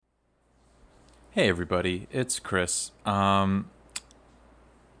Hey everybody, it's Chris.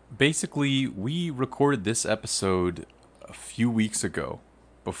 Basically, we recorded this episode a few weeks ago,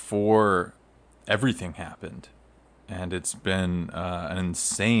 before everything happened, and it's been an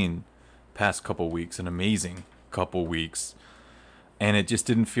insane past couple weeks, an amazing couple weeks, and it just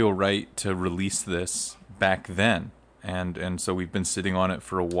didn't feel right to release this back then, and so we've been sitting on it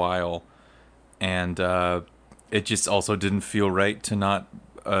for a while, and it just also didn't feel right to not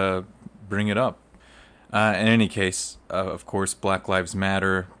bring it up. In any case, of course, Black Lives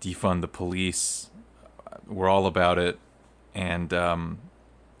Matter, defund the police. We're all about it. And,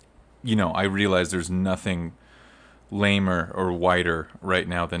 I realize there's nothing lamer or whiter right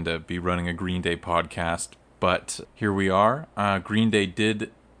now than to be running a Green Day podcast. But here we are. Green Day did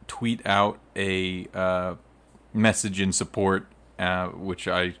tweet out a message in support, which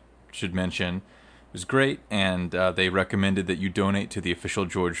I should mention. It was great, and they recommended that you donate to the official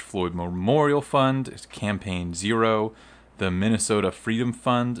George Floyd Memorial Fund, Campaign Zero, the Minnesota Freedom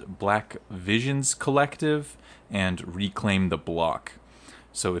Fund, Black Visions Collective, and Reclaim the Block.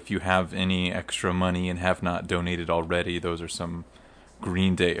 So if you have any extra money and have not donated already, those are some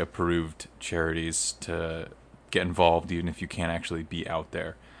Green Day approved charities to get involved, even if you can't actually be out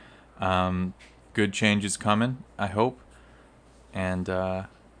there. Good change is coming, I hope. And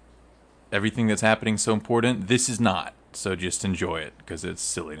everything that's happening is so important. This is not. So just enjoy it, because it's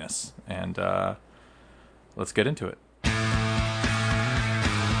silliness. And let's get into it.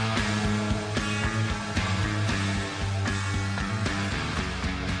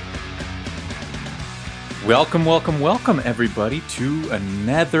 Welcome, everybody, to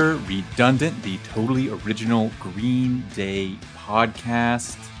another redundant, the totally original Green Day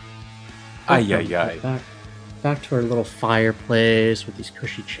podcast. Back to our little fireplace with these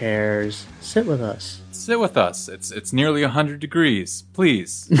cushy chairs. Sit with us. Sit with us. It's nearly 100 degrees.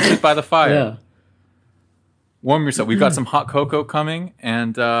 Please, sit by the fire. Yeah. Warm yourself. We've got some hot cocoa coming,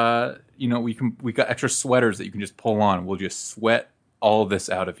 and we got extra sweaters that you can just pull on. We'll just sweat all this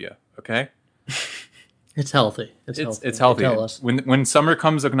out of you. Okay? It's healthy. It's healthy. Tell us. When summer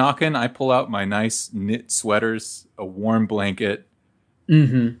comes a-knocking, I pull out my nice knit sweaters, a warm blanket,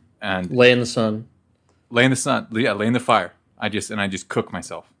 and lay in the sun. Lay in the fire. I just cook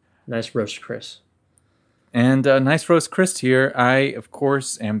myself. Nice roast, Chris. And nice roast, Chris here. I, of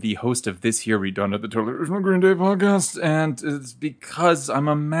course, am the host of this here redundant, the Totally Original Green Day podcast, and it's because I'm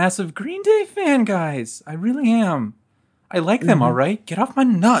a massive Green Day fan, guys. I really am. I like them, all right? Get off my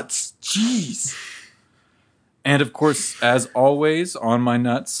nuts. Jeez. And, of course, as always, on my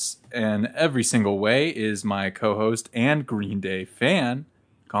nuts in every single way is my co-host and Green Day fan,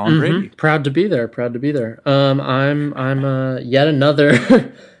 Colin Brady. Proud to be there. I'm yet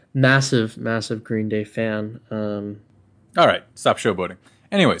another massive Green Day fan. All right, stop showboating.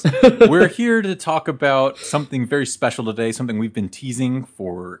 Anyways, we're here to talk about something very special today, something we've been teasing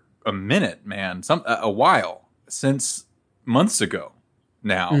for a minute, man, a while, since months ago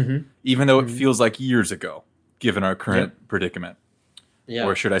now, even though it feels like years ago, given our current predicament. Yeah.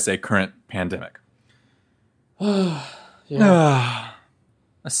 Or should I say current pandemic.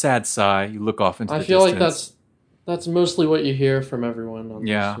 A sad sigh. You look off into the distance. I feel like that's mostly what you hear from everyone on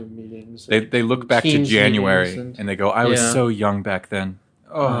these Zoom meetings. They look back to January and they go, I was so young back then.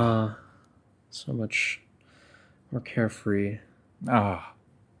 So much more carefree. But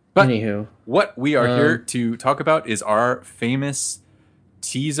anywho, what we are here to talk about is our famous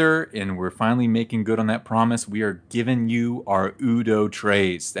teaser, and we're finally making good on that promise. We are giving you our Udo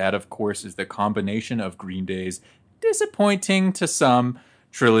trays. That, of course, is the combination of Green Day's disappointing to some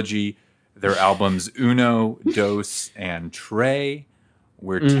trilogy, their albums Uno, Dos, and Tre.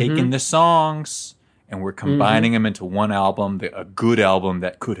 We're taking the songs and we're combining them into one album, a good album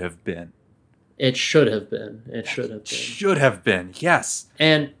that could have been. It should have been. Should have been, yes.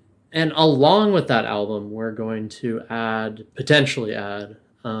 And along with that album, we're going to potentially add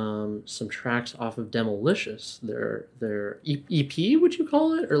some tracks off of Demolicious, their EP, would you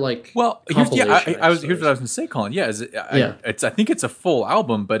call it, or like? Well, here's what I was going to say, Colin. Yeah, I think it's a full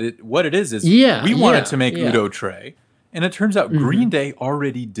album, but what it is we wanted to make Udo Tre, and it turns out Green Day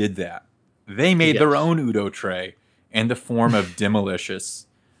already did that. They made their own Udo Tre in the form of Demolicious,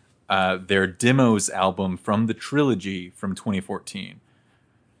 their Demos album from the trilogy from 2014.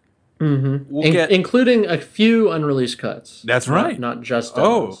 Including a few unreleased cuts. That's right. Not just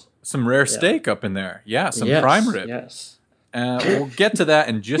demos. Some rare steak up in there. Yeah, some prime rib. Yes. We'll get to that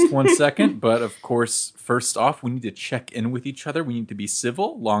in just one second. But, of course, first off, we need to check in with each other. We need to be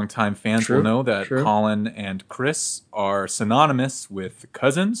civil. Longtime fans will know that Colin and Chris are synonymous with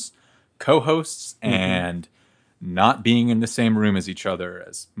cousins, co-hosts, and not being in the same room as each other,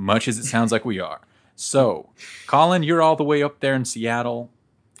 as much as it sounds like we are. So, Colin, you're all the way up there in Seattle.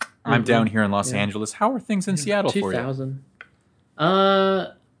 I'm down here in Los Angeles. How are things in Seattle for you? 2000.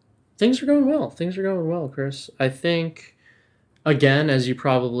 Things are going well. Things are going well, Chris. I think, again, as you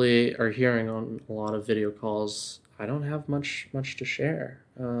probably are hearing on a lot of video calls, I don't have much to share.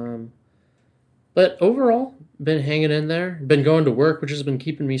 But overall, been hanging in there. Been going to work, which has been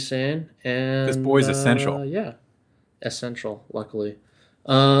keeping me sane. And This boy's essential. Yeah, essential. Luckily,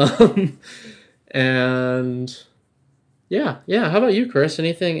 and yeah. How about you, Chris?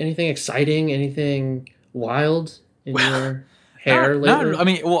 Anything exciting? Anything wild in your hair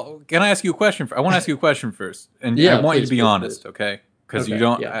lately? Can I ask you a question? I want to ask you a question first, and Yeah, I want you to please, be please, honest, please. okay? Because Okay, you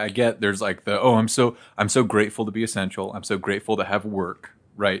don't. yeah. I get there's like I'm so grateful to be essential. I'm so grateful to have work,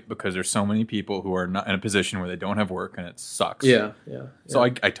 right? Because there's so many people who are not in a position where they don't have work, and it sucks. Yeah. So I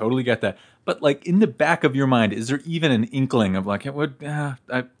totally get that. But like in the back of your mind, is there even an inkling of like it would?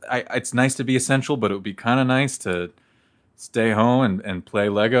 It's nice to be essential, but it would be kind of nice to stay home and play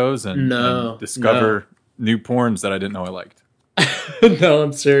Legos and discover new porns that I didn't know I liked. No,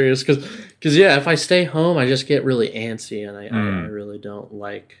 I'm serious. Because yeah, if I stay home, I just get really antsy, and I really don't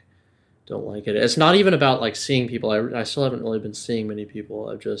like it. It's not even about like seeing people. I still haven't really been seeing many people.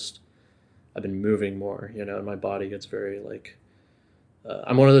 I've been moving more, and my body gets very like.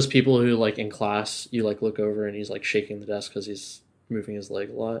 I'm one of those people who like in class, you like look over and he's like shaking the desk because he's moving his leg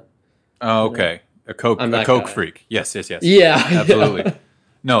a lot. Oh, okay. A Coke guy. freak. Yes. Yeah, Absolutely. yeah.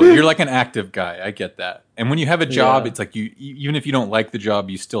 No, you're like an active guy. I get that. And when you have a job, Yeah. it's like even if you don't like the job,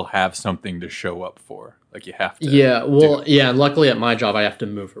 you still have something to show up for. Like you have to. Yeah, well, yeah, and luckily at my job I have to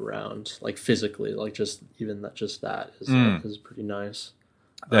move around, like physically, like just that is pretty nice.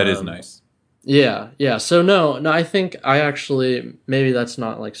 That is nice. Yeah. So no, I think I actually maybe that's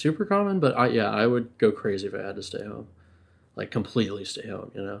not like super common, but I would go crazy if I had to stay home, like completely stay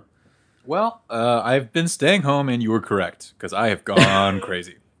home. Well, I've been staying home, and you were correct because I have gone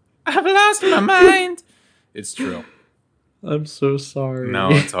crazy. I've lost my mind. It's true. I'm so sorry.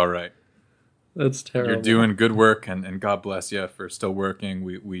 No, it's all right. That's terrible. You're doing good work, and God bless you for still working.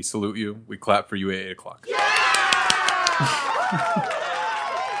 We salute you. We clap for you at 8 o'clock.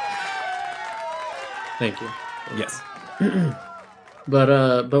 Thank you. Yes.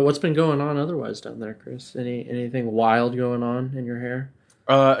 But what's been going on otherwise down there, Chris? Anything wild going on in your hair?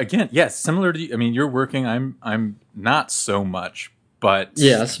 Again, yes, similar to you. I mean, you're working. I'm not so much, but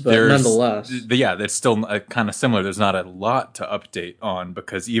yes, but nonetheless, that's still kind of similar. There's not a lot to update on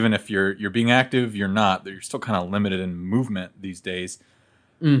because even if you're being active, you're still kind of limited in movement these days.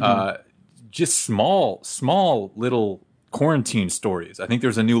 Mm-hmm. Just small little quarantine stories. I think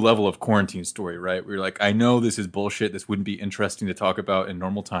there's a new level of quarantine story, right? Where you're like, I know this is bullshit. This wouldn't be interesting to talk about in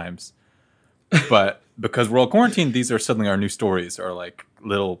normal times. But because we're all quarantined, these are suddenly our new stories, are like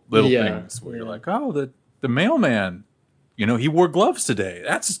little things where you're like, oh, the mailman, he wore gloves today.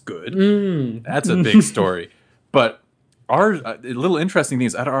 That's good. That's a big story. But our little interesting thing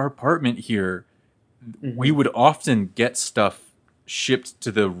is at our apartment here, we would often get stuff shipped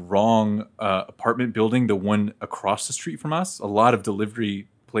to the wrong apartment building, the one across the street from us. A lot of delivery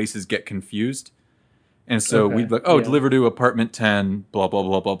places get confused. And so we'd be like, deliver to apartment 10, blah, blah,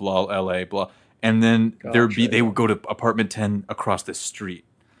 blah, blah, blah, LA, blah. And then they would go to apartment 10 across the street.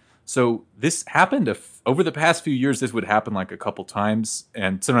 So this happened over the past few years. This would happen like a couple times.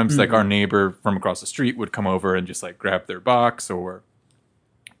 And sometimes like our neighbor from across the street would come over and just like grab their box or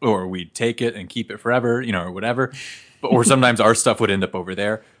we'd take it and keep it forever, or whatever. Or sometimes our stuff would end up over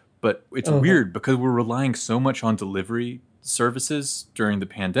there. But it's weird because we're relying so much on delivery services during the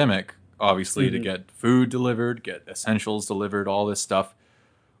pandemic, obviously, to get food delivered, get essentials delivered, all this stuff.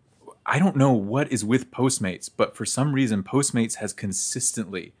 I don't know what is with Postmates, but for some reason, Postmates has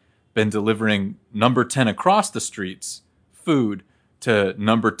consistently been delivering number 10 across the streets food to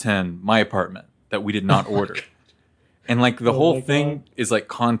number 10, my apartment, that we did not order. And like the whole thing is like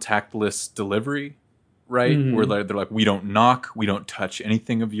contactless delivery, right? Where they're like, we don't knock, we don't touch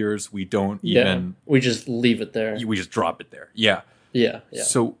anything of yours, we don't even... We just leave it there. We just drop it there. Yeah. Yeah.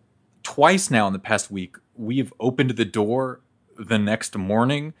 So twice now in the past week, we've opened the door the next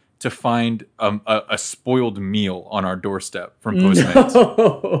morning to find a spoiled meal on our doorstep from Postmates.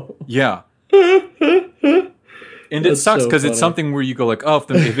 No. Yeah. And it sucks because it's funny. something where you go like, oh,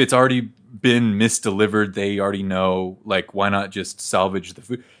 if it's already been misdelivered, they already know, like, why not just salvage the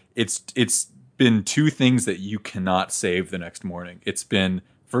food? It's been two things that you cannot save the next morning. It's been,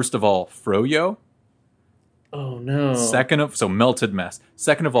 first of all, froyo. Oh, no. So melted mess.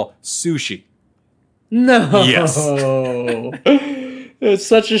 Second of all, sushi. No. Yes. It's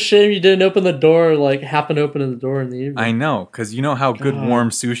such a shame you didn't open the door, like happen to open the door in the evening. I know, because you know how good God. warm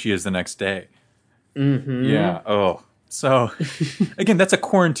sushi is the next day. Mm-hmm. Yeah. Oh. So, again, that's a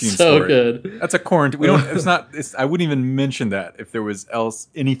quarantine So story. good. That's a quarantine. We don't. It's not. I wouldn't even mention that if there was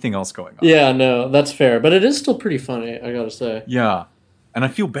anything else going on. Yeah, no, that's fair, but it is still pretty funny. I gotta say. Yeah. And I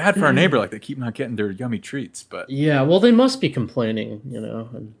feel bad for our neighbor, like they keep not getting their yummy treats. But Yeah, well, they must be complaining,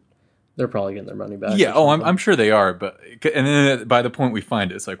 and they're probably getting their money back. yeah. Oh, I'm sure they are. But and then by the point we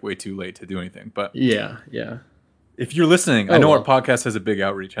find it, it's like way too late to do anything. But yeah. if you're listening, I know our podcast has a big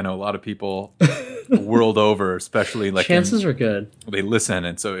outreach. I know a lot of people world over, especially like chances are good. They listen,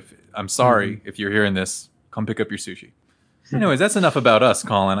 and so I'm sorry if you're hearing this, come pick up your sushi. Anyways, that's enough about us,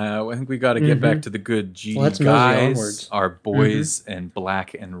 Colin. I think we got to get back to the good G guys, our boys in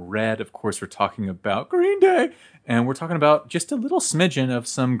black and red. Of course, we're talking about Green Day, and we're talking about just a little smidgen of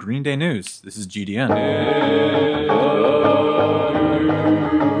some Green Day news. This is GDN.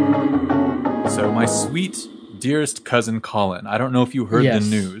 So, my sweet, dearest cousin Colin, I don't know if you heard the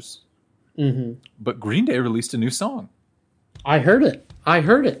news, but Green Day released a new song. I heard it.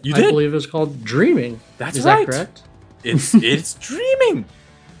 You did? I believe it was called Dreaming. Is that correct? It's Dreaming.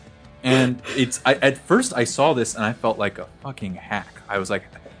 And at first I saw this and I felt like a fucking hack. I was like,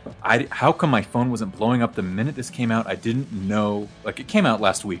 how come my phone wasn't blowing up the minute this came out? I didn't know. Like, it came out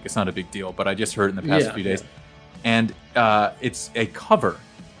last week. It's not a big deal, but I just heard it in the past few days. And it's a cover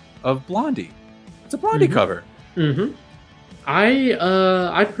of Blondie. It's a Blondie cover. Mm-hmm.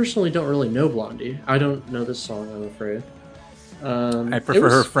 I personally don't really know Blondie. I don't know this song, I'm afraid. I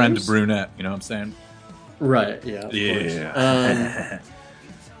prefer her friend Brunette. You know what I'm saying? Right. Yeah. Of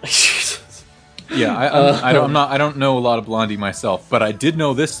course. Yeah. I don't know a lot of Blondie myself, but I did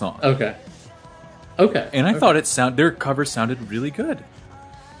know this song. Okay. And I thought their cover sounded really good.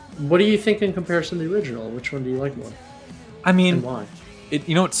 What do you think in comparison to the original? Which one do you like more? I mean, and why?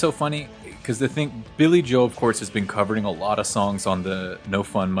 It's so funny because Billy Joe, of course, has been covering a lot of songs on the No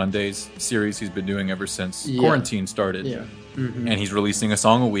Fun Mondays series he's been doing ever since quarantine started. Yeah. And he's releasing a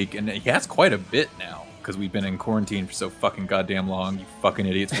song a week, and he has quite a bit now because we've been in quarantine for so fucking goddamn long. You fucking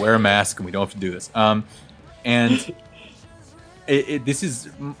idiots, wear a mask, and we don't have to do this. And this is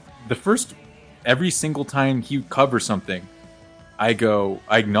the first. Every single time he covers something, I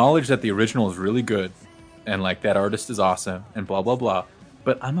acknowledge that the original is really good, and like that artist is awesome, and blah blah blah.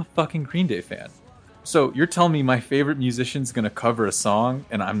 But I'm a fucking Green Day fan. So you're telling me my favorite musician's gonna cover a song,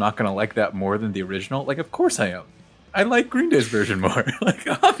 and I'm not gonna like that more than the original? Like, of course I am. I like Green Day's version more. Like,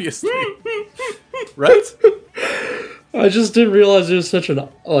 obviously. Right? I just didn't realize it was such an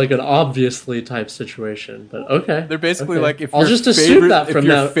obviously type situation, but okay. They're basically like, if I'll just assume that from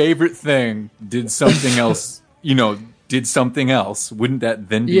your favorite thing did something else, wouldn't that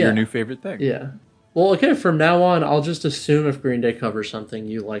then be your new favorite thing? Yeah. Well, okay, from now on, I'll just assume if Green Day covers something,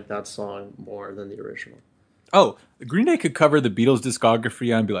 you like that song more than the original. Oh, Green Day could cover the Beatles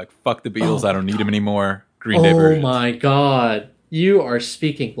discography and be like, fuck the Beatles, I don't need them anymore. Green Day version. Oh my god. You are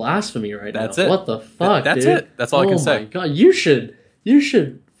speaking blasphemy right now. That's it. What the fuck, That's dude? it. That's all I can say. Oh my god. You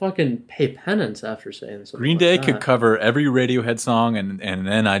should fucking pay penance after saying something Green Day could cover every Radiohead song and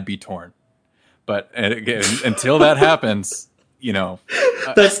then I'd be torn. But again, until that happens,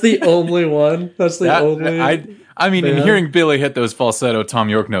 that's the only one. That's the only. I mean, and hearing Billy hit those falsetto Tom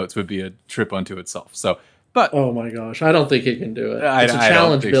York notes would be a trip unto itself. So, but oh my gosh, I don't think he can do it. It's a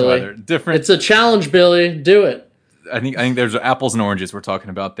challenge, Billy. So it's a challenge, Billy. Do it. I think there's apples and oranges we're talking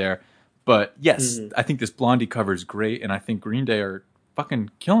about there. But yes, I think this Blondie cover is great, and I think Green Day are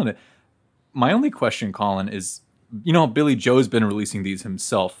fucking killing it. My only question, Colin, is Billy Joe's been releasing these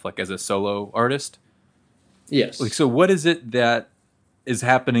himself, like as a solo artist. Yes. Like, so what is it that is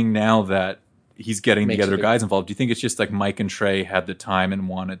happening now that he's getting the other guys involved? Do you think it's just like Mike and Trey had the time and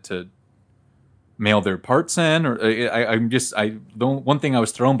wanted to mail their parts in? Or one thing I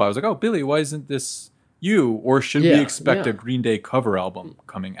was thrown by, I was like, oh, Billy, why isn't this you? Or should we expect a Green Day cover album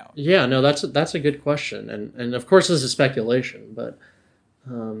coming out? Yeah, no, that's a good question. And of course this is speculation, but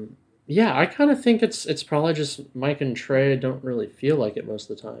I kind of think it's probably just Mike and Trey don't really feel like it most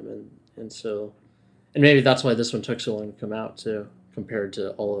of the time, and so maybe that's why this one took so long to come out too, compared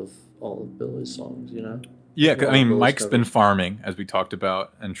to all of Billy's songs, Yeah, I mean, Mike's been farming, as we talked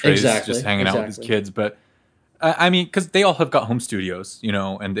about, and Trey's just hanging out with his kids. But I mean, because they all have got home studios,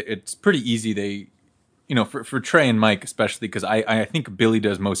 and it's pretty easy. They, for Trey and Mike especially, because I think Billy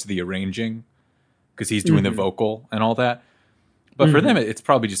does most of the arranging, because he's doing the vocal and all that. But for them, it's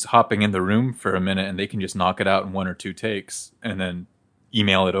probably just hopping in the room for a minute, and they can just knock it out in 1 or 2 takes, and then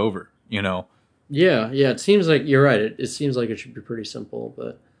email it over. Yeah. It seems like you're right. It seems like it should be pretty simple,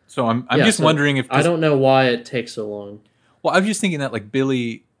 but so I'm just wondering if I don't know why it takes so long. Well, I was just thinking that like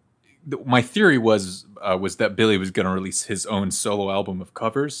Billy. My theory was that Billy was going to release his own solo album of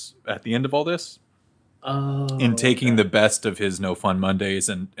covers at the end of all this, in taking the best of his No Fun Mondays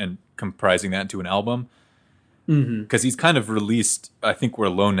and comprising that into an album. Because he's kind of released, I think We're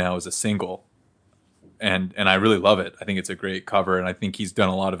Alone Now as a single, and I really love it. I think it's a great cover, and I think he's done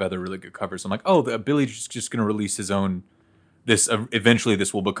a lot of other really good covers. I'm like, Billy's just going to release his own. Eventually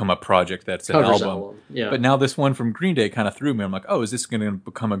this will become a project that's an album. Yeah. But now this one from Green Day kind of threw me. I'm like, oh, is this going to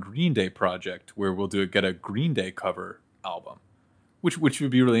become a Green Day project where we'll get a Green Day cover album, which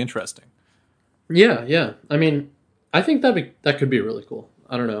would be really interesting. Yeah. I mean, I think that could be really cool.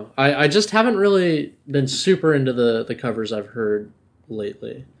 I don't know. I just haven't really been super into the covers I've heard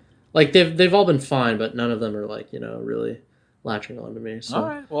lately. Like they've all been fine, but none of them are like, really latching on to me. So all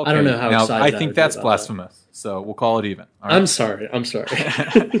right. Well, okay. I don't know how now, excited I think that's blasphemous. That. So we'll call it even. All right. I'm sorry.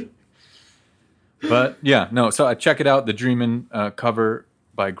 But yeah, no. So check it out. The Dreamin' cover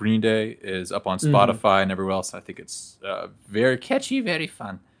by Green Day is up on Spotify and everywhere else. I think it's very catchy, very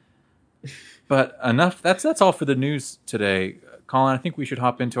fun. But enough. That's all for the news today. Colin, I think we should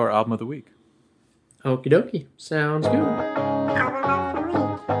hop into our album of the week. Okie dokie. Sounds good.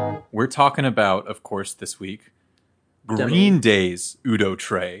 We're talking about, of course, this week, Green Day's Udo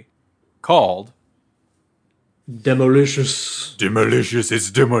Trey, called Demolicious. Demolicious is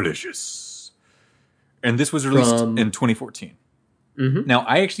Demolicious. And this was released in 2014. Mm-hmm. Now,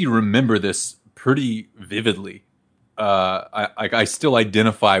 I actually remember this pretty vividly. I still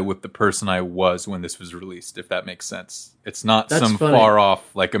identify with the person I was when this was released, if that makes sense. It's not That's some funny. far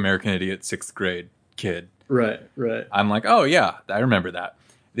off, like American Idiot 6th grade kid. Right. I'm like, oh yeah, I remember that.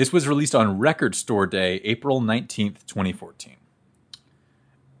 This was released on Record Store Day, April 19th, 2014.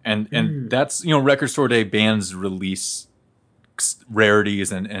 And that's, Record Store Day, bands release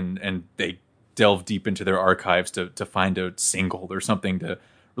rarities and they delve deep into their archives to find a single or something to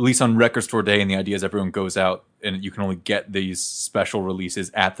release on Record Store Day. And the idea is everyone goes out and you can only get these special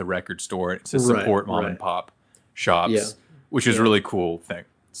releases at the record store to support mom and pop shops, which is a really cool thing.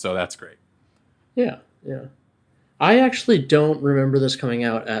 So that's great. Yeah. I actually don't remember this coming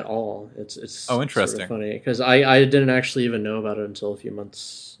out at all. It's interesting. Sort of funny because I didn't actually even know about it until a few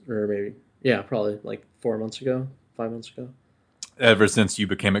months, or maybe probably like 5 months ago. Ever since you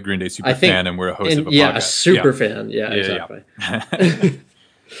became a Green Day super fan and we're a host of a podcast. Yeah, a super fan. Yeah, exactly. Yeah.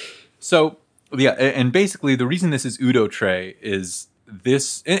 So, and basically the reason this is Udo Trey is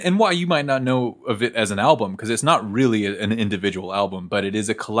this, and why you might not know of it as an album, because it's not really an individual album, but it is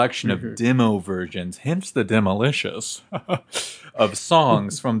a collection of demo versions, hence the Demolicious, of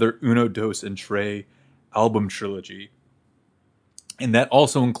songs from their Uno, Dos, and Trey album trilogy. And that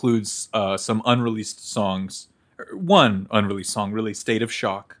also includes some unreleased songs, one unreleased song, really, State of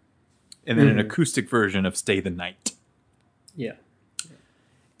Shock, and then an acoustic version of Stay the Night. Yeah.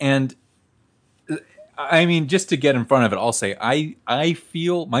 And I mean, just to get in front of it, I'll say I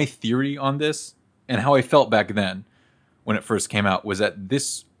feel my theory on this and how I felt back then when it first came out was that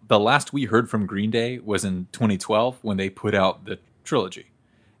the last we heard from Green Day was in 2012 when they put out the trilogy,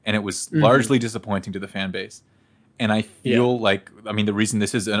 and it was largely disappointing to the fan base. And I feel like, I mean, the reason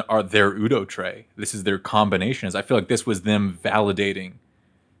this is their Udo Trey, this is their combination, is I feel like this was them validating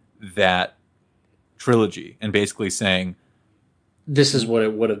that trilogy and basically saying, this is what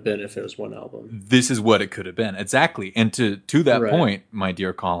it would have been if it was one album. This is what it could have been. Exactly. And to that point, my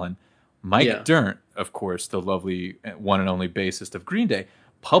dear Colin, Mike Dirnt, of course, the lovely one and only bassist of Green Day,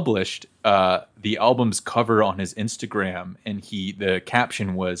 published the album's cover on his Instagram, and the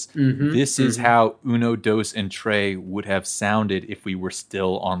caption was, "This is how Uno, Dos, and Trey would have sounded if we were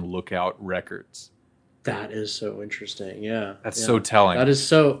still on Lookout Records." That is so interesting. Yeah, that's so telling. That is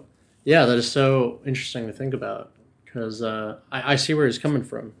so interesting to think about, because I see where he's coming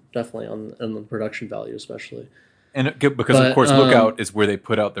from, definitely on the production value, especially. And because of course, Lookout is where they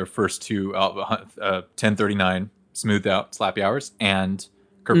put out their first two 1039 Smoothed Out Slappy Hours and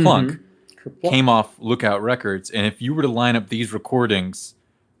Kerplunk came off Lookout Records. And if you were to line up these recordings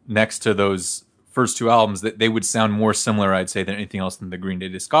next to those first two albums, that they would sound more similar, I'd say, than anything else in the Green Day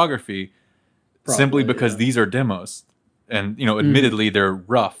discography. Probably, simply because these are demos. And, admittedly, they're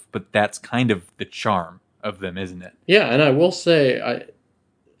rough, but that's kind of the charm of them, isn't it? Yeah, and I will say,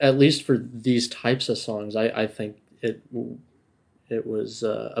 at least for these types of songs, I think it was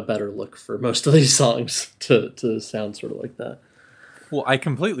a better look for most of these songs to sound sort of like that. Well, I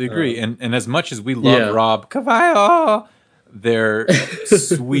completely agree. And as much as we love Rob Cavallo, their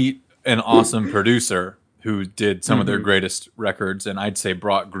sweet and awesome producer who did some of their greatest records, and I'd say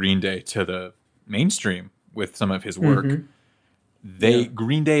brought Green Day to the mainstream with some of his work,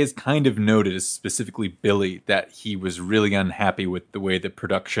 Green Day is kind of noted, as specifically Billy, that he was really unhappy with the way the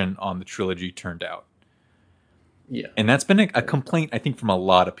production on the trilogy turned out. Yeah. And that's been a complaint, I think, from a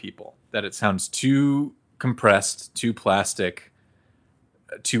lot of people, that it sounds too compressed, too plastic,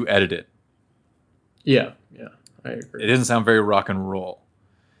 too edited. Yeah, I agree. It doesn't sound very rock and roll.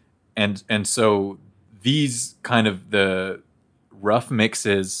 And so these kind of the rough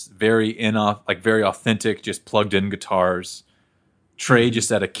mixes, very authentic, just plugged in guitars, Trey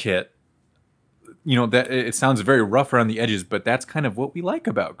just at a kit. That it sounds very rough around the edges, but that's kind of what we like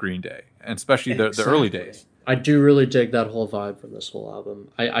about Green Day, and especially the early days. I do really dig that whole vibe from this whole album.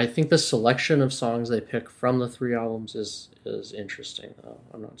 I think the selection of songs they pick from the 3 albums is interesting.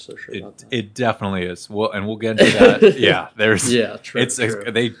 I'm not so sure about that. It definitely is. We'll get into that. Yeah, true.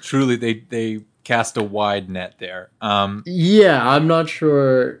 They truly they cast a wide net there. Yeah, I'm not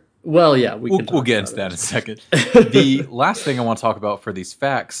sure. Well, yeah, we'll get into that in a second. The last thing I want to talk about for these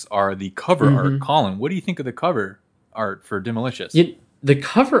facts are the cover art. Colin, what do you think of the cover art for Demolicious? The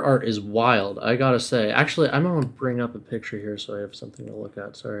cover art is wild, I gotta say. Actually, I'm gonna bring up a picture here so I have something to look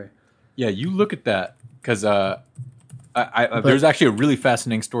at. Sorry. Yeah, you look at that, because there's actually a really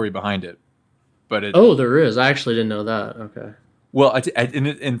fascinating story behind it. There is. I actually didn't know that. Okay. Well,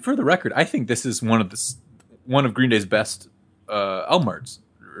 and for the record, I think this is one of Green Day's best album arts.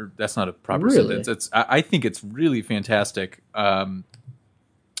 That's not a proper sentence. I think it's really fantastic. The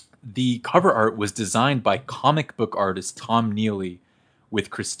cover art was designed by comic book artist Tom Neely with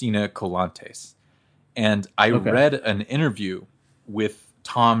Christina Colantes. And I read an interview with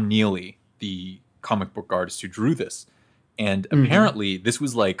Tom Neely, the comic book artist who drew this. And apparently this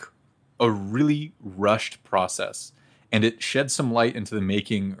was like a really rushed process. And it shed some light into the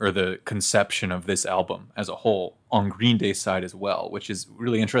making or the conception of this album as a whole on Green Day's side as well, which is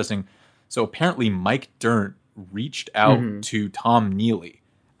really interesting. So apparently Mike Dirnt reached out to Tom Neely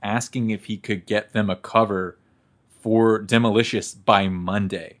asking if he could get them a cover for Demolicious by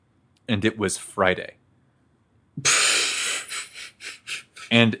Monday. And it was Friday.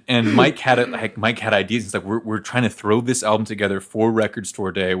 And Mike had ideas. It's like, we're trying to throw this album together for Record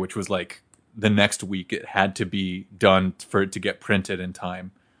Store Day, which was like the next week. It had to be done for it to get printed in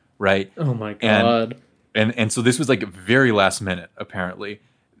time, right? Oh my god! And so this was like very last minute, apparently,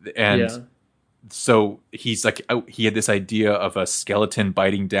 and so he's like, he had this idea of a skeleton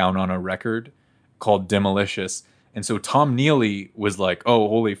biting down on a record called Demolicious, and so Tom Neely was like, "Oh,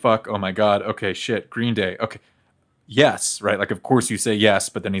 holy fuck! Oh my god! Okay, shit, Green Day. Okay, yes, right? Like, of course you say yes,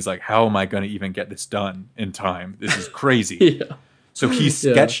 but then he's like, how am I going to even get this done in time? This is crazy." So he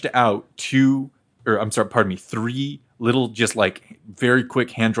sketched out 3 little, just like very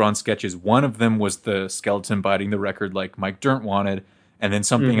quick hand-drawn sketches. One of them was the skeleton biting the record like Mike Dirnt wanted, and then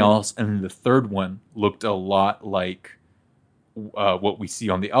something else. And then the third one looked a lot like what we see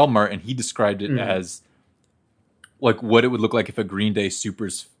on the album art, and he described it as like what it would look like if a Green Day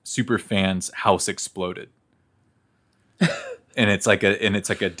super fan's house exploded. And it's like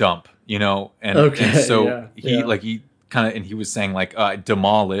a dump, and so he was saying like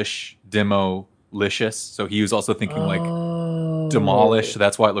demolicious. So he was also thinking like demolish. So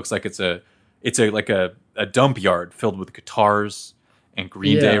that's why it looks like it's a dump yard filled with guitars and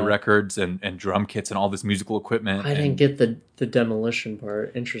Green Day records and drum kits and all this musical equipment. I didn't get the demolition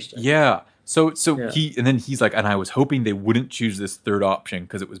part. Interesting. Yeah. So he's like, and I was hoping they wouldn't choose this third option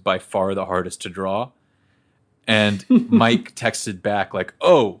because it was by far the hardest to draw. And Mike texted back like,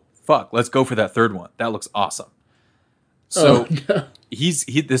 "Oh fuck, let's go for that third one. That looks awesome." So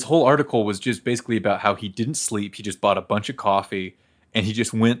this whole article was just basically about how he didn't sleep. He just bought a bunch of coffee and he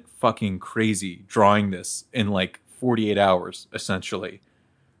just went fucking crazy drawing this in like 48 hours, essentially,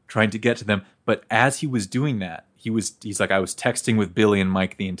 trying to get to them. But as he was doing that, he's like, I was texting with Billy and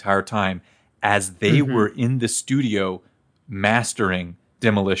Mike the entire time as they were in the studio mastering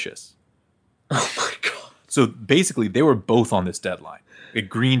Demolicious. Oh my god. So basically they were both on this deadline.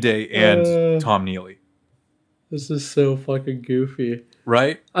 Green Day and Tom Neely. This is so fucking goofy.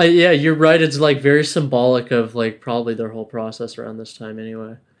 Right? Yeah, you're right. It's like very symbolic of like probably their whole process around this time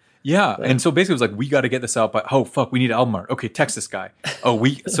anyway. Yeah, and so basically it was like, we got to get this out by, oh fuck, we need album art. Okay, text this guy.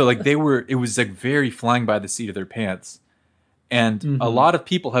 So like it was like very flying by the seat of their pants. And a lot of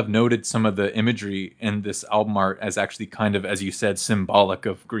people have noted some of the imagery in this album art as actually kind of, as you said, symbolic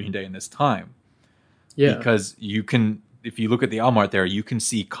of Green Day in this time. Yeah. Because if you look at the album art there, you can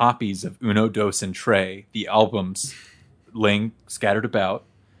see copies of Uno, Dos, and Tre, the albums, laying scattered about.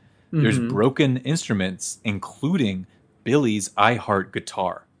 There's broken instruments, including Billy's I Heart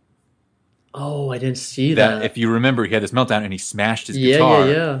guitar. Oh, I didn't see that. If you remember, he had this meltdown and he smashed his guitar.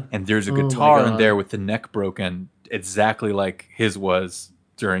 Yeah. And there's a guitar in there with the neck broken. exactly like his was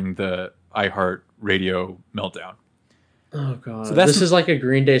during the iHeart Radio meltdown. Oh god, So that's this is like a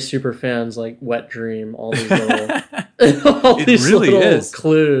Green Day superfan's like wet dream. All these little, all it these really little is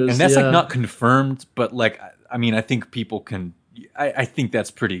clues, and that's yeah. like not confirmed, but like I mean, I think people can. I think that's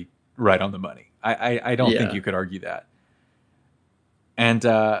pretty right on the money. I don't think Yeah. you could argue that. And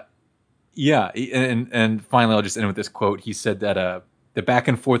yeah, and finally, I'll just end with this quote. He said that the back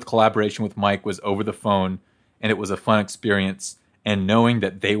and forth collaboration with Mike was over the phone, and it was a fun experience. And knowing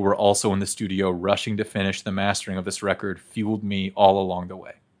that they were also in the studio rushing to finish the mastering of this record fueled me all along the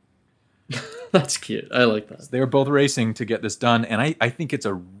way. That's cute. I like that. So they were both racing to get this done, and I think it's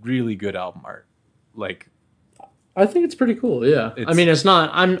a really good album art. Like, I think it's pretty cool. Yeah, I mean, it's not.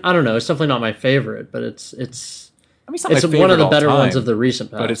 I don't know. It's definitely not my favorite, but it's. I mean, it's It's not my one of the favorite better all ones time, of the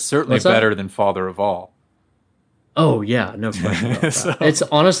recent past. but it's certainly What's that? better than Father of All. Oh yeah, no question about that. So- It's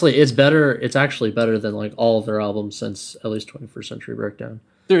honestly, it's better. It's actually better than like all of their albums since at least 21st Century Breakdown.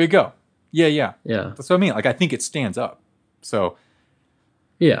 There you go. Yeah. Yeah, That's what I mean. Like, I think it stands up. So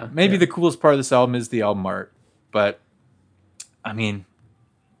yeah. maybe yeah. the coolest part of this album is the album art, but I mean,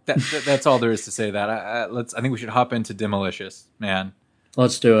 that's all there is to say to that. I think we should hop into Demolicious, man.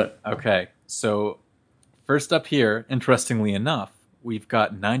 Let's do it. Okay, so first up here, interestingly enough, we've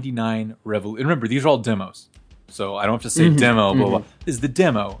got 99 Revolution. Remember, these are all demos, so I don't have to say demo, blah, blah, blah. This is the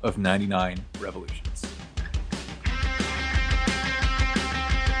demo of 99 Revolutions.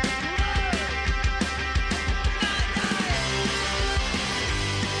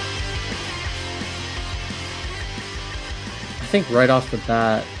 I think right off the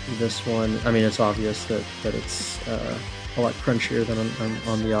bat, this one. I mean, it's obvious that it's a lot crunchier than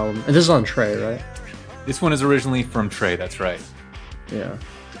on the album. And this is on Trey, right? This one is originally from Trey, that's right. Yeah.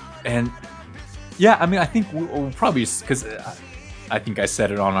 And yeah, I mean, I think we'll probably, because I think I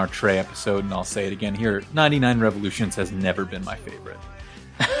said it on our Trey episode, and I'll say it again here. 99 Revolutions has never been my favorite.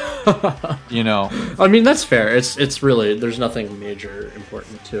 You know, I mean, that's fair. It's really, there's nothing major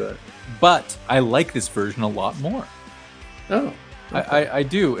important to it. but I like this version a lot more. Oh. I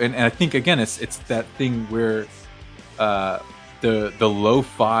do, and I think again, it's that thing where the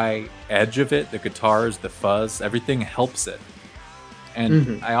lo-fi edge of it, the guitars, the fuzz, everything helps it.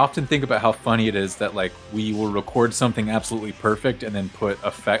 And I often think about how funny it is that like we will record something absolutely perfect and then put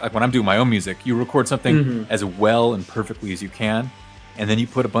effect. Like when I'm doing my own music, you record something as well and perfectly as you can, and then you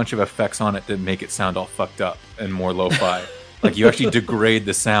put a bunch of effects on it that make it sound all fucked up and more lo-fi. Like you actually degrade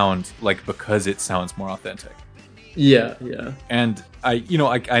the sound, like because it sounds more authentic. Yeah, yeah. And I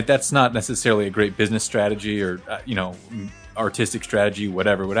that's not necessarily a great business strategy or artistic strategy,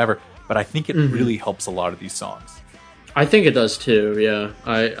 whatever. But I think it really helps a lot of these songs. I think it does too, yeah.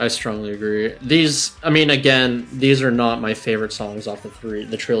 I strongly agree. These, I mean, again, these are not my favorite songs off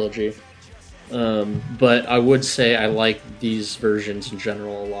the trilogy. But I would say I like these versions in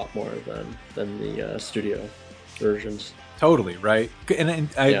general a lot more than the studio versions. Totally, right? And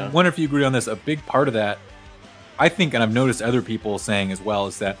I wonder if you agree on this. A big part of that, I think, and I've noticed other people saying as well,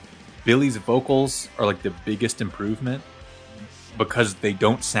 is that Billy's vocals are like the biggest improvement because they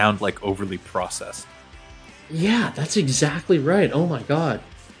don't sound like overly processed. Yeah, that's exactly right. Oh my god.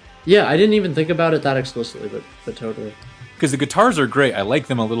 Yeah, I didn't even think about it that explicitly, but totally. Because the guitars are great. I like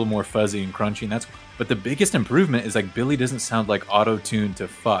them a little more fuzzy and crunchy, and but the biggest improvement is like Billy doesn't sound like auto-tuned to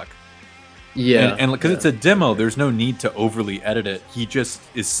fuck. Yeah. And because it's a demo, there's no need to overly edit it. He just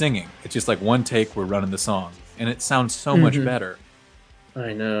is singing. It's just like one take, we're running the song. And it sounds so much better.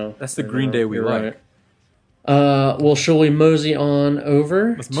 I know. That's the Green Day we You're like. right. Well, shall we mosey on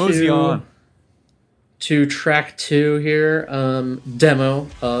over? Let's mosey on. To track 2 here, demo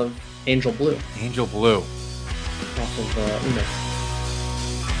of Angel Blue Angel Blue. off of Uno.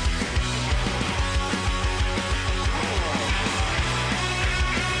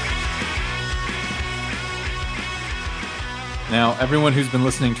 Now, everyone who's been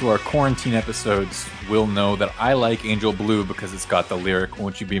listening to our quarantine episodes will know that I like Angel Blue because it's got the lyric,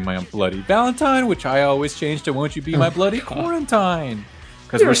 "Won't you be my bloody Valentine?" which I always change to "Won't you be my bloody Quarantine?"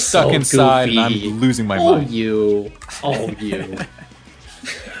 Because we're stuck so inside goofy. and I'm losing my Oh, mind. you.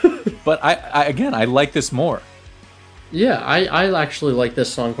 But I like this more. Yeah, I actually like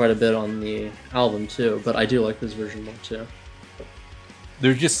this song quite a bit on the album too, but I do like this version more too.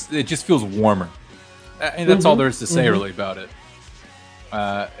 It just feels warmer. And that's all there is to say really about it.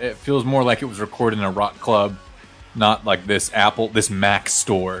 It feels more like it was recorded in a rock club, not like this Mac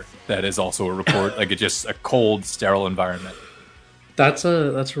store that is also a record. Like it's just a cold, sterile environment. That's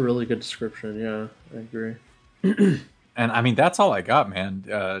a really good description. Yeah, I agree. And I mean, that's all I got, man.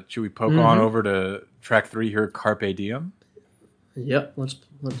 Should we poke on over to track 3 here, Carpe Diem? Yep, let's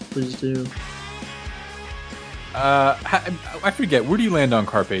please do. I forget. Where do you land on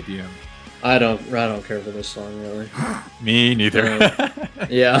Carpe Diem? I don't care for this song really. Me neither.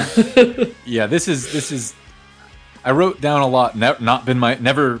 Yeah. Yeah, this is. I wrote down a lot.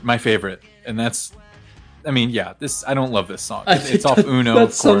 Never my favorite, and that's. I mean, yeah, I don't love this song. It's off Uno.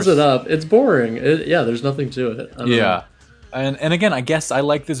 That sums it up. It's boring. There's nothing to it. I don't know. And again, I guess I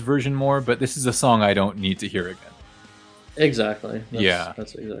like this version more, but this is a song I don't need to hear again. Exactly. Yeah,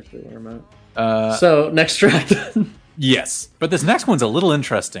 that's exactly where I'm at. So next track. Then. Yes, but this next one's a little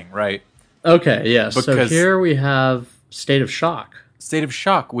interesting, right? Okay. Yeah. So here we have "State of Shock." "State of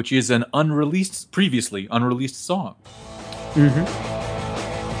Shock," which is an previously unreleased song. Mm-hmm.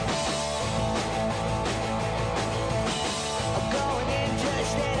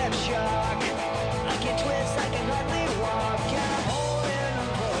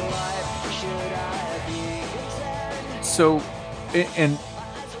 So, and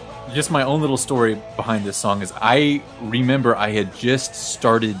just my own little story behind this song is I remember I had just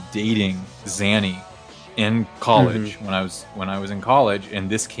started dating Zanny in college when I was in college, and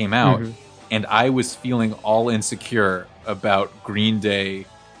this came out, and I was feeling all insecure about Green Day,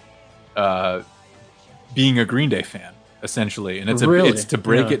 being a Green Day fan essentially, and it's to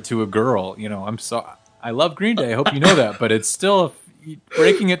break it to a girl. You know, I love Green Day. I hope you know that, but it's still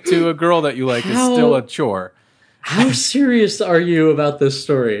breaking it to a girl that you like is still a chore. How serious are you about this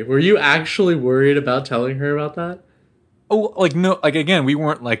story? Were you actually worried about telling her about that? Oh, no, again, we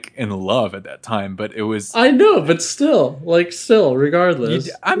weren't in love at that time, but it was. I know, but still, regardless.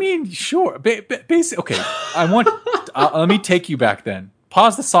 I mean, sure. Basically, okay. Let me take you back then.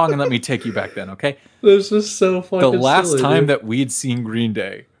 Pause the song and let me take you back then, okay? This is so fucking The last silly, time dude. that we'd seen Green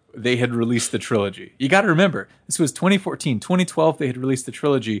Day, they had released the trilogy. You got to remember, this was 2014. 2012, they had released the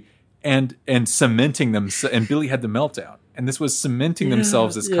trilogy. And cementing them, and Billy had the meltdown, and this was cementing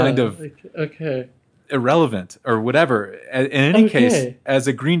themselves as kind of irrelevant or whatever. In any case, as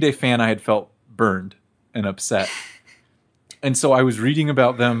a Green Day fan, I had felt burned and upset, and so I was reading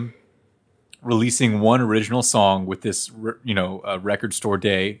about them releasing one original song with this, record store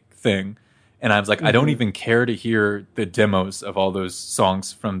day thing, and I was like, I don't even care to hear the demos of all those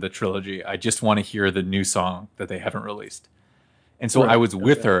songs from the trilogy. I just want to hear the new song that they haven't released. And so I was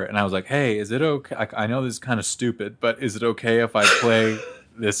with her, and I was like, hey, is it okay? I know this is kind of stupid, but is it okay if I play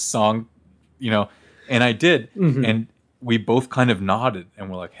this song? And I did. And we both kind of nodded,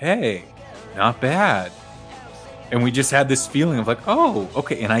 and we're like, hey, not bad. And we just had this feeling of oh,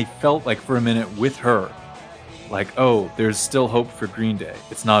 okay. And I felt for a minute with her, oh, there's still hope for Green Day.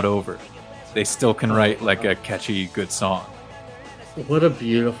 It's not over. They still can write a catchy, good song. What a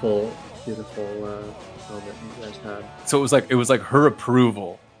beautiful, beautiful moment you guys had. So it was her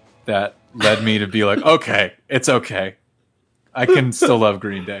approval that led me to be okay, it's okay. I can still love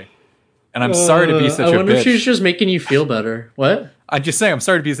Green Day. And I'm sorry to be such a bitch. I wonder if she's just making you feel better. What? I'm just saying, I'm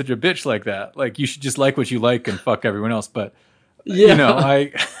sorry to be such a bitch like that. You should just like what you like and fuck everyone else. But,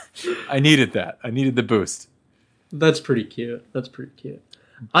 I needed that. I needed the boost. That's pretty cute.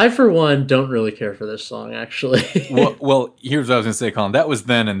 I, for one, don't really care for this song, actually. well, here's what I was going to say, Colin. That was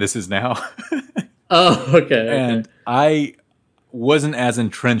then and this is now. Oh, okay. And I wasn't as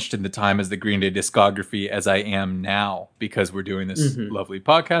entrenched in the time as the Green Day discography as I am now, because we're doing this lovely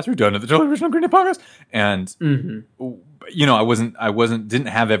podcast. We're doing the totally original Green Day podcast, and I didn't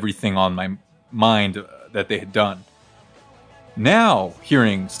have everything on my mind that they had done. Now,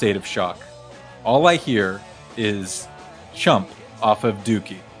 hearing "State of Shock," all I hear is "Chump" off of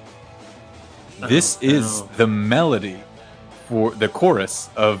Dookie. This is the melody. For the chorus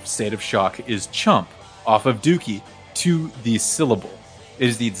of "State of Shock" is "Chump" off of Dookie to the syllable. It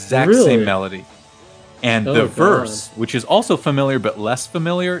is the exact same melody. And the verse, which is also familiar but less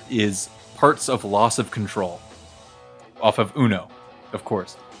familiar, is "Parts of Loss of Control" off of Uno, of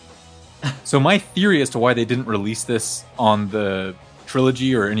course. So my theory as to why they didn't release this on the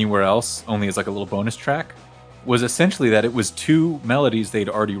trilogy or anywhere else, only as a little bonus track, was essentially that it was two melodies they'd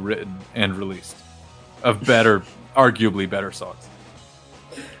already written and released of arguably better songs.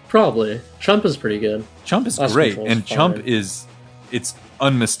 Probably. Chump is pretty good. Chump is great, and Chump it's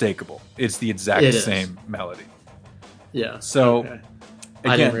unmistakable. It's the exact same melody. Yeah. So, again,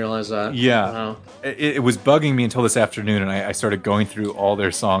 I didn't realize that. Yeah. Wow. It was bugging me until this afternoon, and I started going through all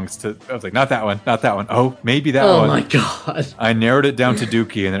their songs. I was like, not that one, not that one. Oh, maybe that one. Oh my god. I narrowed it down to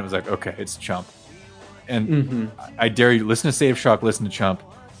Dookie, and then it was okay, it's Chump. And I dare you, listen to "State of Shock," listen to Chump,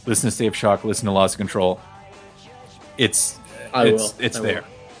 listen to "State of Shock," listen to "Loss of Control." It's there.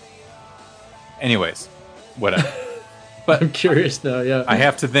 Anyways, whatever. But I'm curious now, yeah. I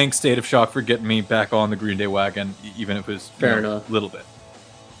have to thank "State of Shock" for getting me back on the Green Day wagon, even if it was fair enough, a little bit.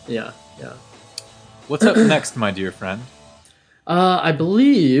 Yeah. What's up next, my dear friend? I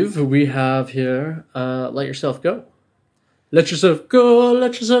believe we have here Let Yourself Go. Let yourself go,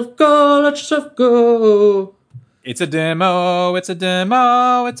 let yourself go, let yourself go. It's a demo, it's a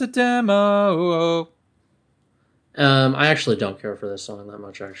demo, it's a demo. I actually don't care for this song that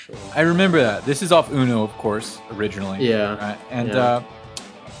much, actually. I remember that. This is off Uno, of course, originally. Yeah. And, yeah.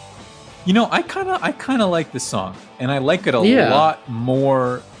 I kind of like this song. And I like it a lot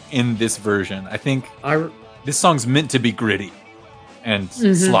more in this version. I think this song's meant to be gritty and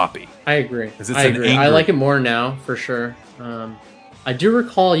sloppy. I agree. I like it more now, for sure. I do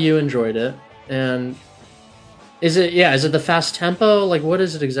recall you enjoyed it, and is it the fast tempo? Like, what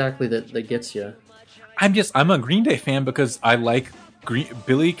is it exactly that gets you? I'm a Green Day fan because I like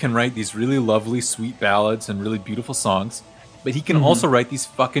Billy can write these really lovely, sweet ballads and really beautiful songs, but he can also write these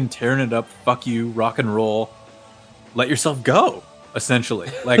fucking tearing it up, fuck you, rock and roll, let yourself go, essentially.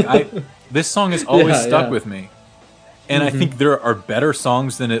 Like this song has always stuck with me, and I think there are better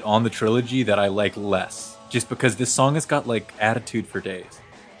songs than it on the trilogy that I like less. Just because this song has got, like, attitude for days.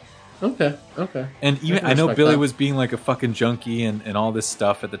 Okay. And even I know Billy was being, like, a fucking junkie and all this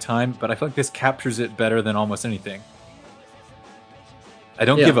stuff at the time, but I feel like this captures it better than almost anything. I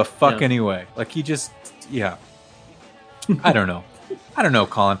don't give a fuck anyway. Like, he just... Yeah. I don't know,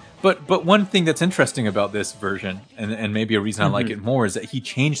 Colin. But one thing that's interesting about this version, and maybe a reason I like it more, is that he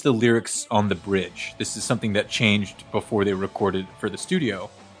changed the lyrics on the bridge. This is something that changed before they recorded for the studio.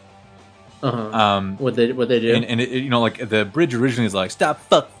 What they do? And it, like the bridge originally is like, stop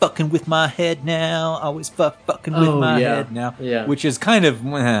fucking with my head now, always fucking with my head now, which is kind of,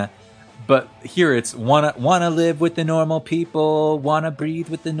 but here it's wanna live with the normal people, wanna breathe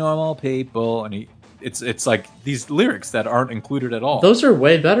with the normal people, and it's like these lyrics that aren't included at all. Those are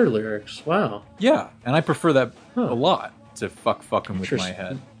way better lyrics. Wow. Yeah, and I prefer that a lot to fucking with my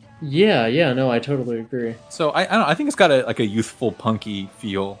head. Yeah, no, I totally agree. So I think it's got a youthful punky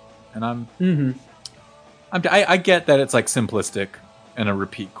feel. And I get that it's like simplistic and a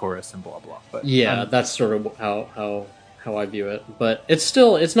repeat chorus and blah blah. But that's sort of how I view it. But it's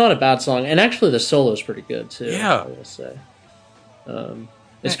not a bad song, and actually the solo is pretty good too. Yeah, I will say.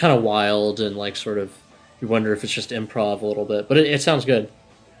 It's kind of wild and like sort of you wonder if it's just improv a little bit, but it sounds good.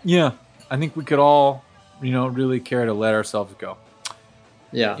 Yeah, I think we could all really care to let ourselves go.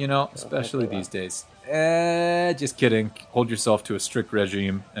 Yeah, especially these days. Just kidding. Hold yourself to a strict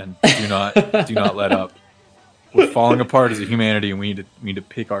regime and do not let up. We're falling apart as a humanity, and we need to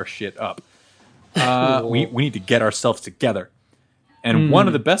pick our shit up. We need to get ourselves together. And one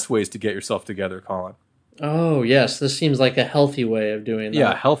of the best ways to get yourself together, Colin. Oh yes, this seems like a healthy way of doing that.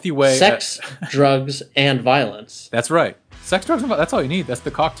 Yeah, healthy way. Sex, drugs, and violence. That's right. Sex, drugs, and violence. That's all you need. That's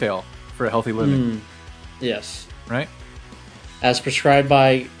the cocktail for a healthy living. Yes. Right. As prescribed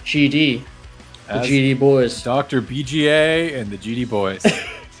by GD. The GD boys. Dr. BGA and the GD boys.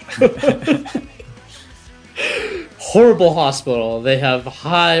 Horrible hospital. They have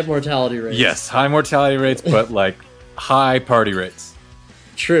high mortality rates. Yes, high mortality rates, but like high party rates.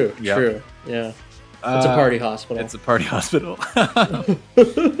 True. Yeah. It's a party hospital. It's a party hospital.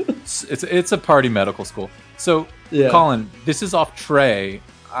 it's a party medical school. So, Colin, this is off Trey.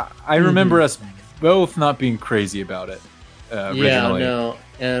 I remember us both not being crazy about it originally. Yeah, no.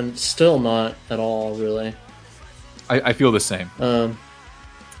 And still not at all, really. I feel the same. I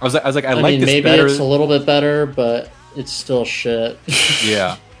was like, I like mean, this maybe better. It's a little bit better, but it's still shit.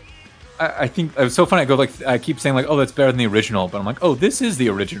 Yeah. I think it was so funny. I keep saying like, oh, that's better than the original, but I'm like, oh, this is the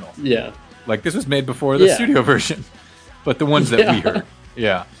original. Yeah. Like this was made before the studio version, but the ones that we heard.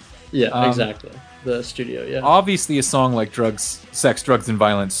 Yeah. Yeah, exactly. The studio. Yeah. Obviously, a song like Sex, Drugs, and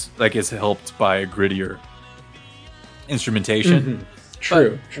Violence like is helped by a grittier instrumentation.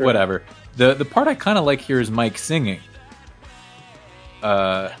 True. Whatever. The part I kind of like here is Mike singing.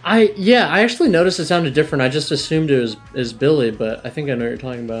 I actually noticed it sounded different. I just assumed it was Billy, but I think I know what you're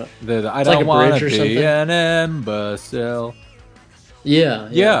talking about. I don't want to be an imbecile.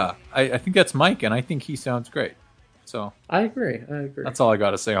 Yeah. I think that's Mike, and I think he sounds great. So I agree. That's all I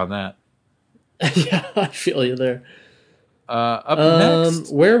got to say on that. Yeah, I feel you there. Up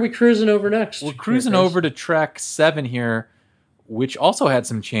next, where are we cruising over next? We're cruising over to track 7 here, which also had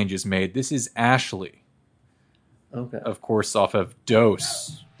some changes made. This is Ashley. Okay. Of course, off of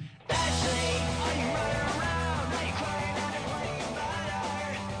Dose.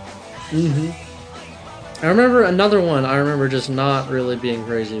 I remember another one I remember just not really being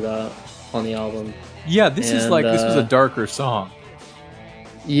crazy about on the album. Yeah, this was a darker song.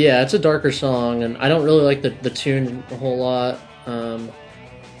 Yeah, it's a darker song, and I don't really like the tune a whole lot.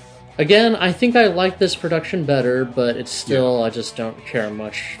 Again, I think I like this production better, but it's still, I just don't care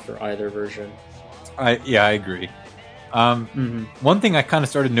much for either version. I agree. One thing I kind of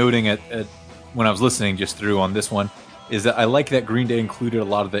started noting at when I was listening just through on this one is that I like that Green Day included a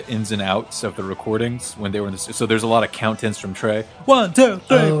lot of the ins and outs of the recordings when they were in the. So there's a lot of count-ins from Trey. 1, 2,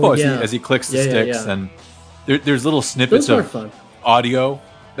 3, 4. As he clicks the sticks, and there's little snippets of audio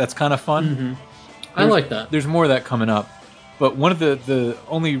that's kind of fun. I like that. There's more of that coming up. But one of the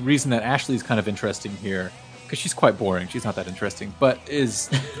only reason that Ashley's kind of interesting here, because she's quite boring, she's not that interesting, but is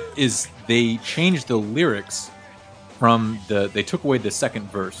they changed the lyrics from they took away the second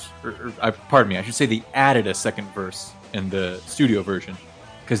verse, pardon me, I should say they added a second verse in the studio version,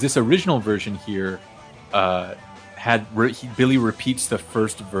 because this original version here Billy repeats the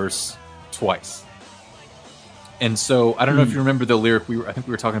first verse twice, and so I don't know if you remember the lyric. I think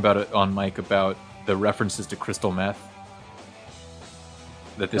we were talking about it on mic about the references to crystal meth.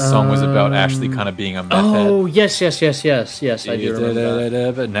 That this song was about Ashley kind of being a meth head. Oh yes, I do remember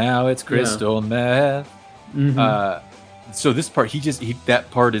that. But now it's crystal meth. So this part,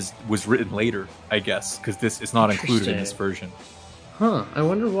 that part was written later, I guess, because this is not included in this version. Huh? I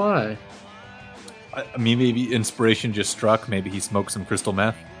wonder why. I mean, maybe inspiration just struck. Maybe he smoked some crystal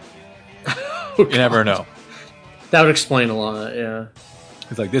meth. You never know. That would explain a lot. Yeah.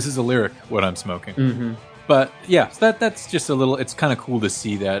 It's like, this is a lyric, what I'm smoking. But yeah, so that's just a little. It's kind of cool to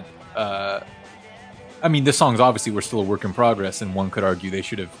see that. I mean, the songs obviously were still a work in progress, and one could argue they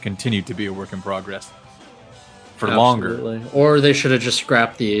should have continued to be a work in progress for longer. Or they should have just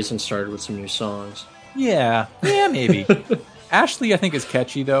scrapped these and started with some new songs. Yeah, maybe. Ashley, I think, is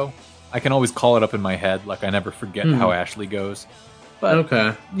catchy though. I can always call it up in my head. Like I never forget how Ashley goes. But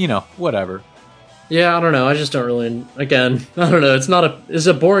okay, whatever. Yeah, I don't know. I just don't really. Again, I don't know. It's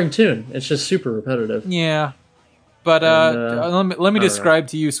a boring tune. It's just super repetitive. Yeah, but let me describe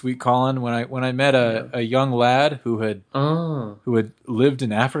to you, Sweet Colin. When I met a young lad who had lived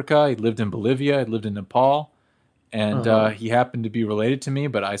in Africa, he lived in Bolivia, he lived in Nepal, and he happened to be related to me.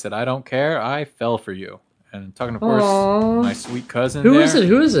 But I said, I don't care. I fell for you. And I'm talking, of course, my sweet cousin. Who is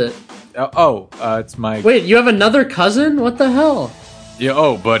it? It's my. Wait, you have another cousin? What the hell?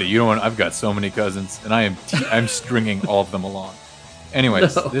 Yeah, buddy, you don't want. I've got so many cousins, and I'm stringing all of them along.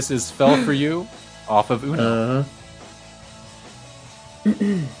 Anyways, This is "Fell for You" off of Uno.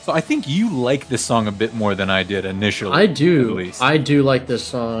 So I think you like this song a bit more than I did initially. I do. At least. I do like this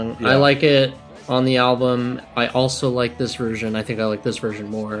song. Yeah. I like it on the album. I also like this version. I think I like this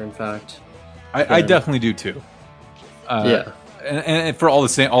version more. In fact, I definitely do too. Yeah. And for all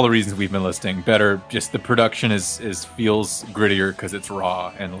the reasons we've been listing, better. Just the production feels grittier because it's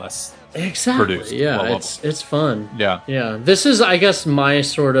raw and less produced. Yeah, it's fun. Yeah. This is, I guess, my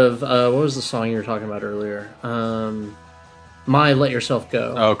sort of what was the song you were talking about earlier? My Let Yourself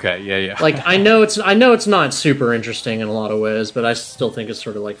Go. Okay, yeah. Like I know it's not super interesting in a lot of ways, but I still think it's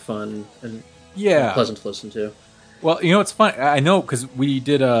sort of like fun and pleasant to listen to. Well, it's fun. I know because we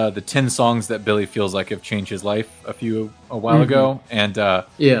did the 10 songs that Billy feels like have changed his life a while ago, and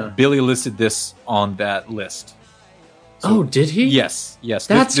Billy listed this on that list. So, did he? Yes.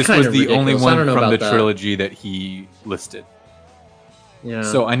 That's this was the only one from the trilogy that he listed. Yeah.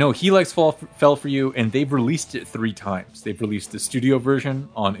 So I know he likes "Fell for You," and they've released it 3 times. They've released the studio version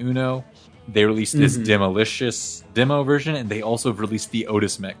on Uno. They released this Demolicious demo version, and they also have released the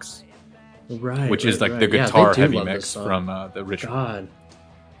Otis mix. Which is like the guitar heavy mix from the original. God.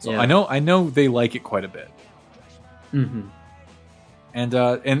 So I know they like it quite a bit. And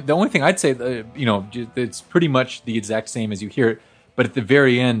the only thing I'd say, it's pretty much the exact same as you hear it. But at the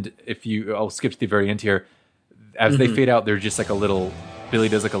very end, I'll skip to the very end here. As they fade out, there's just like Billy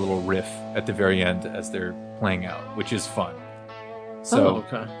does like a little riff at the very end as they're playing out, which is fun. So,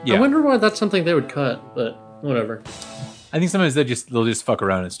 okay. Yeah. I wonder why that's something they would cut, but whatever. I think sometimes they'll just fuck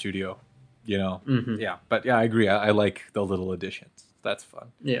around in the studio. Yeah, but I agree. I like the little additions. That's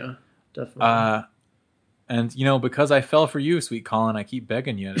fun. Yeah, definitely. And because I fell for you, Sweet Colin, I keep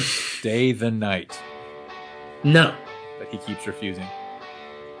begging you to stay the night. No, but he keeps refusing.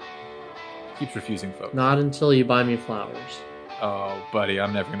 Keeps refusing, folks. Not until you buy me flowers. Oh, buddy,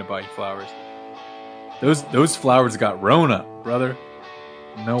 I'm never gonna buy you flowers. Those flowers got Rona, brother.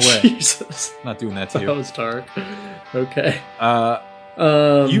 No way. Jesus, I'm not doing that to you. That was dark. Okay. I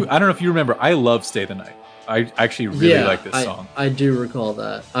don't know if you remember. I love "Stay the Night." I actually really like this song. I do recall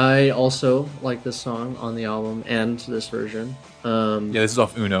that. I also like this song on the album and this version. This is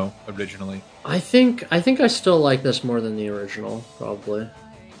off Uno originally. I think I still like this more than the original, probably.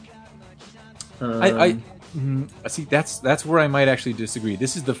 I see. That's where I might actually disagree.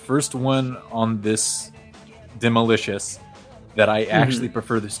 This is the first one on this Demolicious that I actually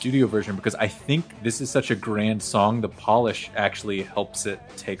prefer the studio version because I think this is such a grand song. The polish actually helps it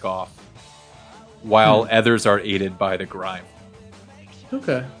take off. while others are aided by the grime.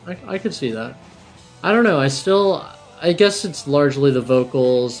 Okay, I could see that. I don't know. I guess it's largely the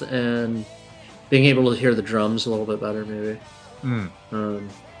vocals and being able to hear the drums a little bit better, maybe.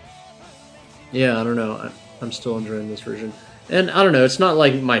 Yeah, I don't know. I'm still enjoying this version. And I don't know, it's not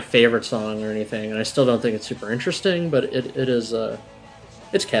like my favorite song or anything, and I still don't think it's super interesting, but it is,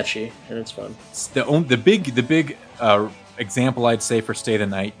 it's catchy, and it's fun. The big example I'd say for Stay the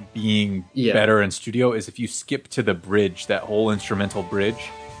Night being better in studio is if you skip to the bridge, that whole instrumental bridge.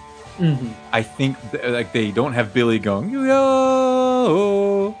 I think like they don't have Billy going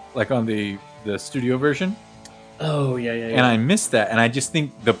yo like on the studio version. Oh yeah. And I miss that, and I just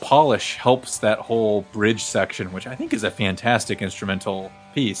think the polish helps that whole bridge section, which I think is a fantastic instrumental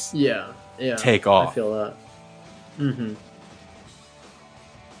piece. Yeah. Take off. I feel that.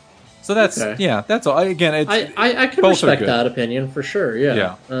 So that's that's all. Again, it's, I can respect that opinion for sure.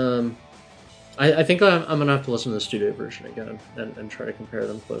 Yeah. I think I'm gonna have to listen to the studio version again and try to compare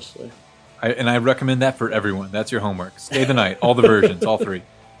them closely. I recommend that for everyone. That's your homework. Stay the Night, all the versions, all three.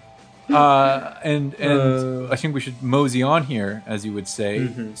 And I think we should mosey on here, as you would say,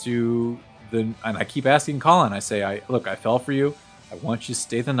 to the. And I keep asking Colin. I say, I fell for you. I want you to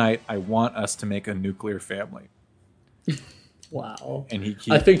stay the night. I want us to make a nuclear family. Wow. And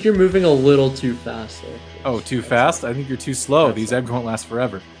I think you're moving a little too fast. There. Oh, too fast? I think you're too slow. These eggs won't last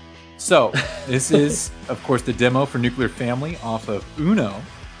forever. So this is, of course, the demo for Nuclear Family off of Uno.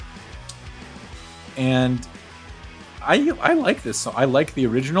 And I like this song. I like the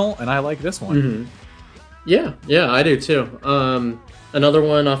original, and I like this one. Yeah, I do too. Another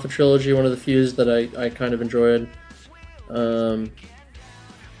one off the trilogy, one of the few that I kind of enjoyed.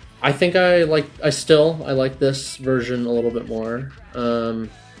 I think I like this version a little bit more.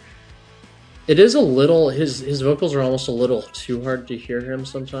 It is a little, his vocals are almost a little too hard to hear him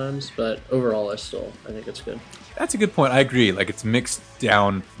sometimes, but overall I think it's good. That's a good point. I agree. Like, it's mixed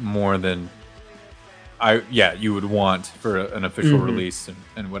down more than you would want for an official release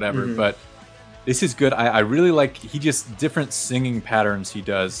and whatever. But this is good. I really like different singing patterns he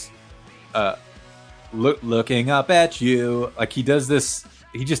does. Looking up at you, like he does this.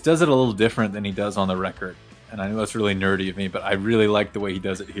 He just does it a little different than he does on the record. And I know that's really nerdy of me, but I really like the way he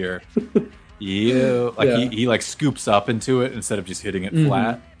does it here. He like scoops up into it instead of just hitting it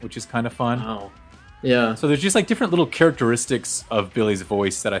flat, which is kind of fun. Wow. Yeah. So there's just like different little characteristics of Billy's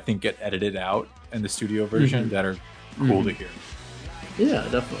voice that I think get edited out in the studio version that are cool to hear. Yeah,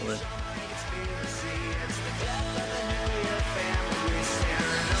 definitely.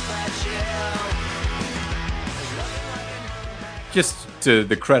 Just to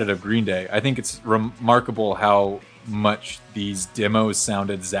the credit of Green Day, I think it's remarkable how much these demos sound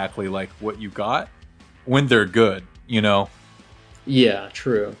exactly like what you got when they're good, you know? Yeah,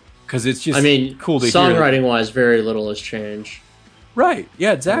 true. Because it's just cool to hear. Songwriting-wise, very little has changed. Right,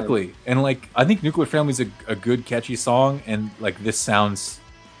 yeah, exactly. And, like, I think Nuclear Family's a good, catchy song, and, like, this sounds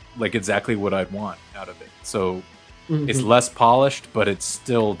like exactly what I'd want out of it. So it's less polished, but it's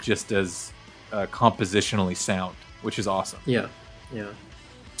still just as compositionally sound, which is awesome. Yeah.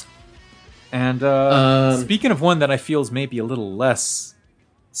 And speaking of one that I feel is maybe a little less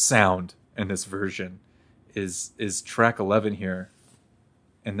sound in this version is track 11 here,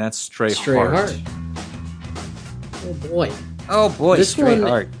 and that's Stray Heart. Oh boy, Stray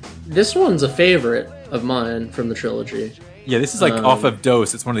Heart. This one's a favorite of mine from the trilogy. Yeah, this is like off of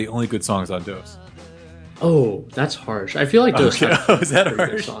Dose. It's one of the only good songs on Dose. Oh, that's harsh. I feel like Dose had is that pretty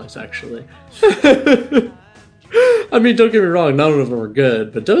harsh? good songs, actually. I mean, don't get me wrong, none of them were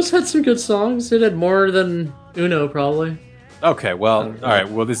good, but Dose had some good songs. It had more than Uno, probably. Okay, well, all right.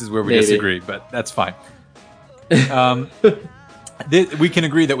 Well, this is where we disagree, but that's fine. We can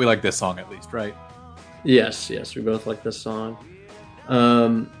agree that we like this song at least, right? Yes, we both like this song.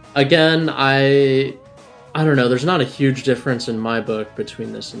 Again, I don't know. There's not a huge difference in my book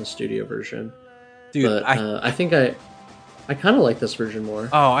between this and the studio version. Dude, but I think I kind of like this version more.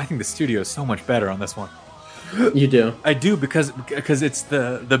 Oh, I think the studio is so much better on this one. You do? I do, because it's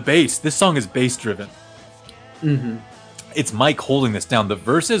the bass. This song is bass driven. It's Mike holding this down. The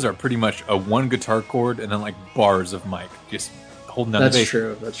verses are pretty much a one guitar chord and then like bars of Mike just holding down the bass.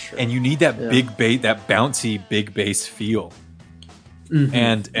 That's true. And you need that big bass, that bouncy big bass feel.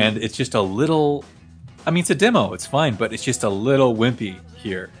 And it's just a little. I mean, it's a demo. It's fine, but it's just a little wimpy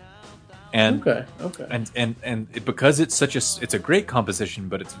here. And okay. And because it's it's a great composition,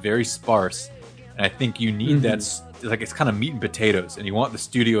 but it's very sparse. And I think you need that, like, it's kind of meat and potatoes, and you want the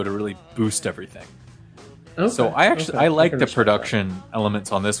studio to really boost everything. Okay, so I like the production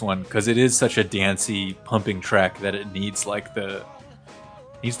elements on this one, because it is such a dancey, pumping track that it needs the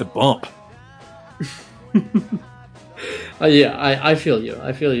bump. Yeah, I feel you.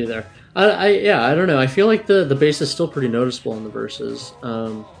 I feel you there. I don't know. I feel like the bass is still pretty noticeable in the verses,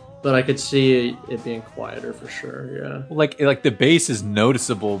 but I could see it being quieter for sure. Yeah. Like the bass is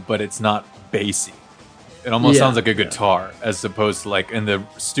noticeable, but it's not bassy. It almost sounds like a guitar, as opposed to like in the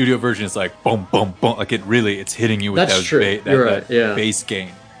studio version, it's like boom, boom, boom. Like it's hitting you with That's true. You're right. Yeah. bass gain.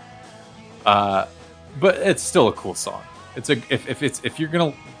 But it's still a cool song. If you're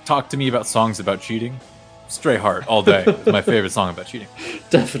gonna talk to me about songs about cheating, Stray Heart all day is my favorite song about cheating.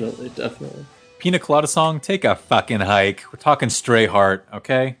 Definitely. Pina Colada song, take a fucking hike. We're talking Stray Heart,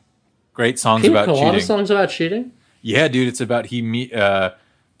 okay? Great songs about cheating. Pina Colada songs about cheating? Yeah, dude, it's about if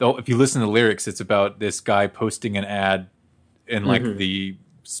you listen to the lyrics, it's about this guy posting an ad in like the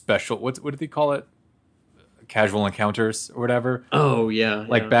special what do they call it? Casual encounters or whatever. Oh yeah.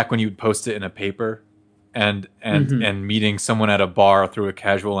 Like back when you would post it in a paper and meeting someone at a bar through a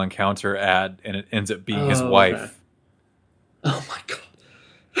casual encounter ad, and it ends up being his wife. Okay. Oh my god.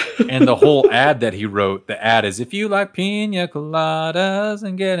 And the whole ad that he wrote, the ad is, if you like pina coladas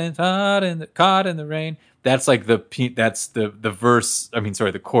and getting caught in the rain. That's like the verse. I mean,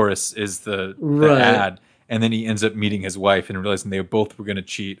 sorry, the chorus is the ad, and then he ends up meeting his wife and realizing they both were going to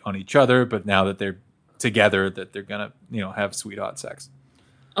cheat on each other, but now that they're together, that they're gonna have sweet hot sex.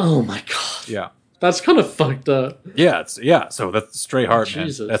 Oh my god! Yeah, that's kind of fucked up. Yeah, So that's Stray Heart,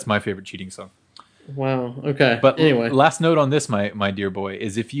 man. That's my favorite cheating song. Wow. Okay. But anyway, last note on this, my dear boy,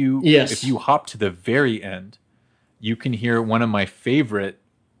 is if you hop to the very end, you can hear one of my favorite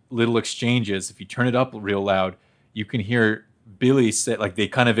little exchanges. If you turn it up real loud, you can hear Billy say, like, they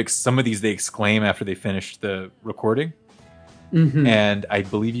kind of some of these they exclaim after they finish the recording, and I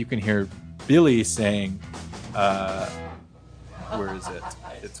believe you can hear Billy saying, where is it?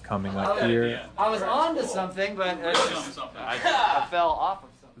 It's coming up here. I was on to something, but I fell off of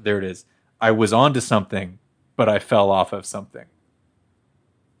something. There it is. I was on to something, but I fell off of something.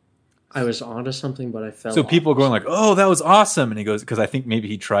 I was onto something, but I fell. So people are going like, "Oh, that was awesome!" And he goes, because I think maybe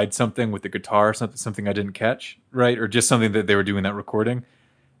he tried something with the guitar, or something I didn't catch, right, or just something that they were doing that recording,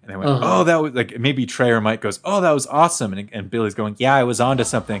 and they went, "Oh, that was like," maybe Trey or Mike goes, "Oh, that was awesome," and Billy's going, "Yeah, I was onto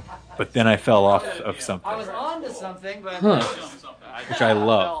something, but then I fell off of something." I was onto something, but which I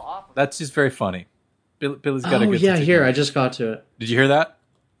love. That's just very funny. Billy's got a good. Oh yeah, here I just got to it. Did you hear that?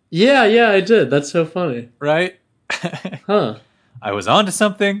 Yeah, I did. That's so funny, right? Huh? I was onto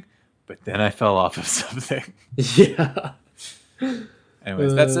something, but then I fell off of something. Yeah.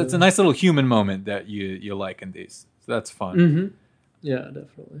 Anyways, that's a nice little human moment that you like in these. So that's fun. Mm-hmm. Yeah,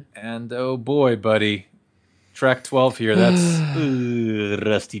 definitely. And oh boy, buddy, track 12 here. That's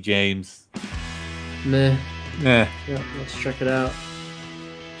Rusty James. Meh. Yeah, let's check it out.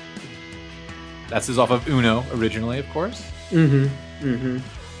 This is off of Uno originally, of course.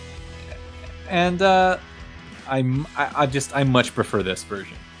 And I much prefer this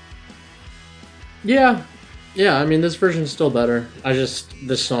version. Yeah. I mean, this version's still better.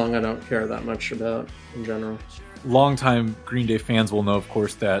 This song I don't care that much about in general. Longtime Green Day fans will know, of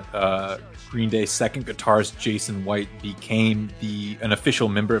course, that Green Day's second guitarist Jason White became an official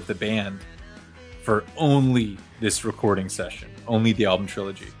member of the band for only this recording session, only the album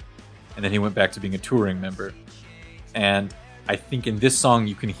trilogy, and then he went back to being a touring member. And I think in this song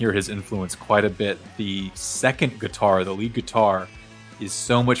you can hear his influence quite a bit. The second guitar, the lead guitar, is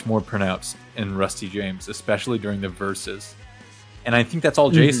so much more pronounced in Rusty James, especially during the verses. And I think that's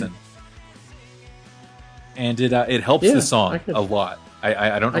all Jason. And it helps the song a lot.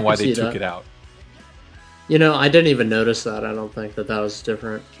 I don't know why they took it out. I didn't even notice that. I don't think that was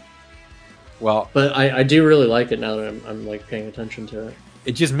different. Well, but I do really like it now that I'm like paying attention to it.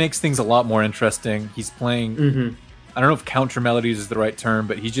 It just makes things a lot more interesting. He's playing. I don't know if counter melodies is the right term,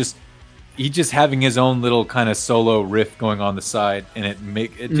 but he's just having his own little kind of solo riff going on the side, and it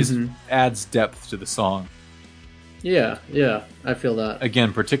just adds depth to the song. Yeah, I feel that.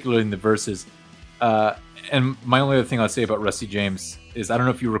 Again, particularly in the verses. And my only other thing I'll say about Rusty James is I don't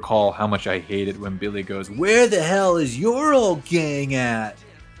know if you recall how much I hated when Billy goes, "Where the hell is your old gang at?"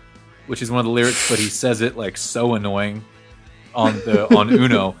 Which is one of the lyrics, but he says it like so annoying on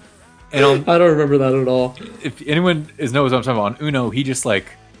Uno. And I don't remember that at all. If anyone knows what I'm talking about, on Uno, he just like,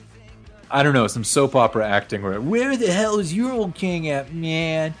 I don't know, some soap opera acting where the hell is your old gang at,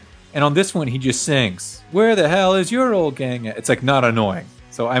 man? And on this one, he just sings, "Where the hell is your old gang at?" It's like not annoying.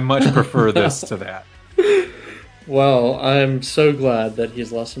 So I much prefer this to that. Well, I'm so glad that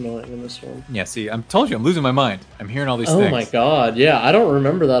he's less annoying in this one. Yeah, see, I told you, I'm losing my mind. I'm hearing all these things. Oh my god, yeah, I don't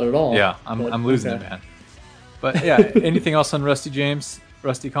remember that at all. Yeah, I'm losing it, man. But yeah, anything else on Rusty James?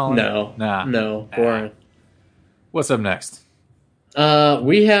 Rusty Collins? No. Nah. No, boring. What's up next?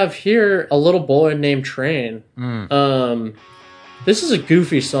 We have here A Little Boy Named Train. This is a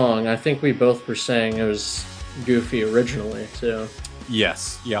goofy song. I think we both were saying it was goofy originally too.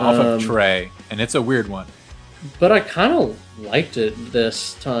 Yes, yeah, off of Trey, and it's a weird one. But I kind of liked it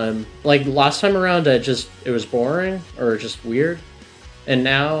this time. Like last time around, it was boring or just weird, and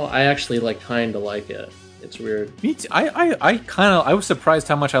now I actually kind of like it. It's weird. Me too. I was surprised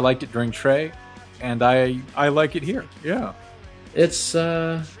how much I liked it during Trey, and I like it here. Yeah, it's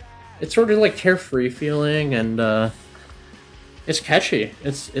sort of like carefree feeling, and it's catchy.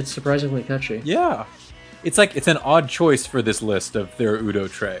 It's surprisingly catchy. Yeah, it's an odd choice for this list of their Udo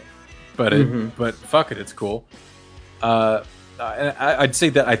Trey, but fuck it, it's cool. I'd say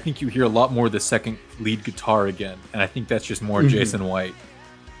that I think you hear a lot more of the second lead guitar again, and I think that's just more Jason White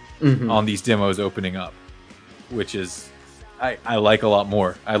on these demos opening up, which is I like a lot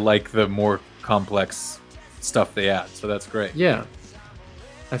more. I like the more complex stuff they add, so that's great. Yeah,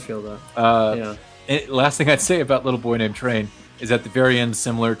 I feel that. Yeah. And last thing I'd say about Little Boy Named Train is at the very end,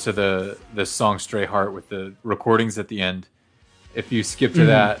 similar to the song Stray Heart with the recordings at the end. If you skip to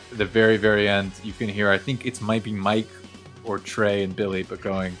that, the very, very end, you can hear, I think it might be Mike or Trey and Billy, but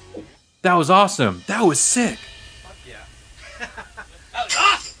going, "That was awesome. That was sick." Fuck yeah. That was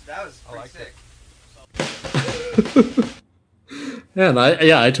awesome. That was pretty sick. Man,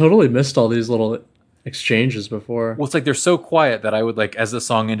 I totally missed all these little exchanges before. Well, it's like they're so quiet that I would as the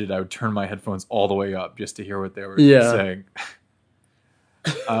song ended, I would turn my headphones all the way up just to hear what they were saying.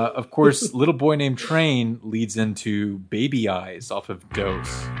 Of course, Little Boy Named Train leads into Baby Eyes off of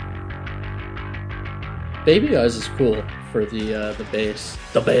Dose. Baby Eyes is cool for the bass.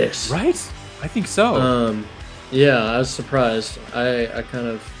 The bass. Right? I think so. Yeah, I was surprised. I kind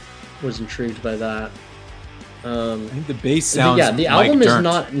of was intrigued by that. I think the bass sounds the album is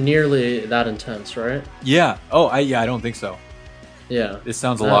not nearly that intense, right? Yeah. Oh, I don't think so. Yeah. This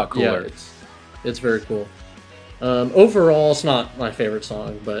sounds a lot cooler. Yeah, it's very cool. Overall, it's not my favorite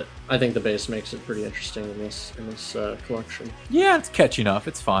song, but I think the bass makes it pretty interesting in this collection. Yeah, it's catchy enough.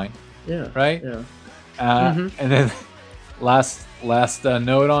 It's fine. Yeah. Right? Yeah. And then last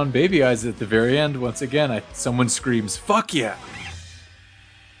note on Baby Eyes at the very end, once again, someone screams, "Fuck yeah!"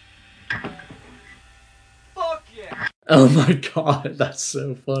 Fuck yeah! Oh my god, that's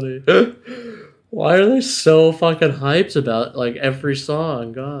so funny. Why are they so fucking hyped about every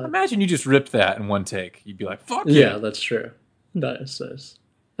song? God. Imagine you just ripped that in one take. You'd be like, "Fuck yeah!" Yeah, that's true. Nice.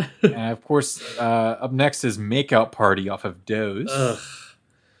 And of course, up next is "Makeout Party" off of Doze. Ugh.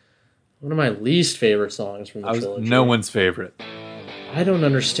 One of my least favorite songs from the trilogy. No one's favorite. I don't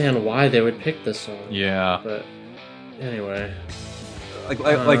understand why they would pick this song. Yeah. But anyway.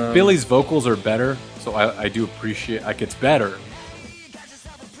 Like Billy's vocals are better, so I do appreciate it's better.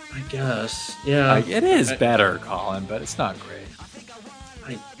 I guess. Yeah. It is better, Colin, but it's not great.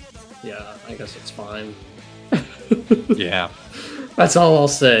 I guess it's fine. Yeah. That's all I'll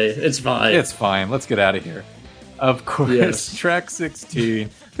say. It's fine. It's fine. Let's get out of here. Of course, yes. Track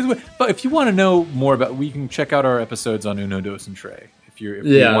 16. But if you want to know more about, we can check out our episodes on Uno, Dos, and Trey. If you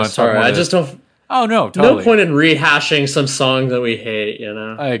want to sorry, talk I just don't. Oh no, totally. No point in rehashing some song that we hate.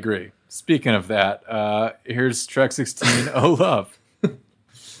 I agree. Speaking of that, here's track 16. Oh Love.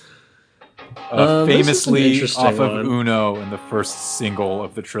 Famously off of Uno and the first single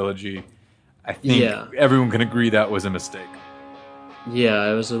of the trilogy. I think everyone can agree that was a mistake.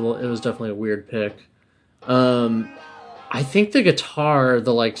 Yeah, it was definitely a weird pick. I think the guitar,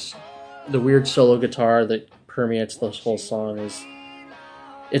 the weird solo guitar that permeates this whole song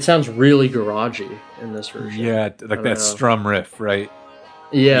it sounds really garagey in this version. Yeah, that strum riff, right?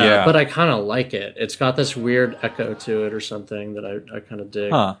 Yeah, but I kind of like it. It's got this weird echo to it or something that I kind of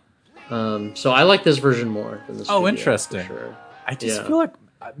dig. Huh. So I like this version more than this. Oh, interesting. For sure. I just feel like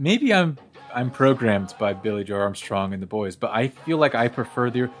maybe I'm programmed by Billy Joe Armstrong and the boys, but I feel like I prefer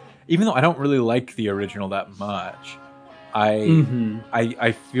even though I don't really like the original that much.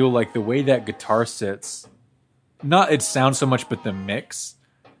 I feel like the way that guitar sits, not it sounds so much, but the mix,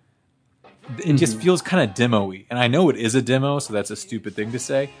 it just feels kind of demo-y. And I know it is a demo, so that's a stupid thing to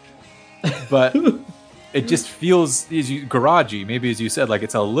say, but it just feels garagey. Maybe as you said,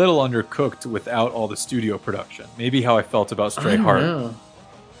 it's a little undercooked without all the studio production. Maybe how I felt about Stray Heart.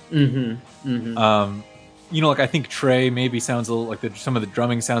 I think Trey maybe sounds a little some of the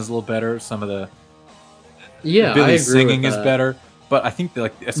drumming sounds a little better. Some of the Billy's singing is better, but I think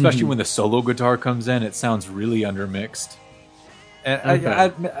especially when the solo guitar comes in, it sounds really undermixed. And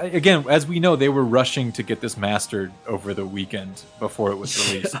again, as we know, they were rushing to get this mastered over the weekend before it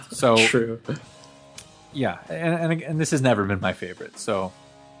was released. So true. Yeah, and this has never been my favorite. So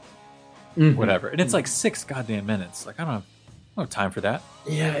whatever. And it's 6 goddamn minutes. I don't know. Oh, time for that.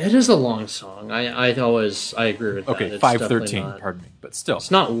 Yeah, it is a long song. I agree with that. Okay, It's 5:13. definitely not- Pardon me, but still.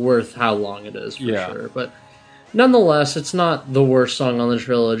 It's not worth how long it is for Yeah. sure, but nonetheless, it's not the worst song on the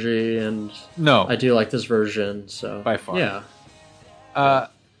trilogy, and No, I do like this version. So By far. yeah.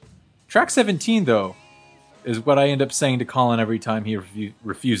 Track 17 though is what I end up saying to Colin every time he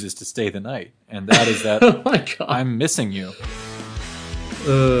refuses to stay the night, and that is that Oh my god. I'm missing you,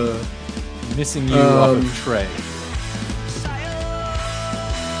 Uh, missing you off of Trey.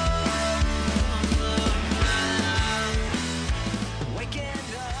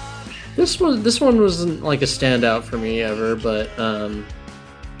 this one wasn't like a standout for me ever, but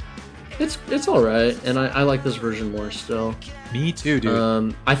it's all right, and I like this version more still. Me too,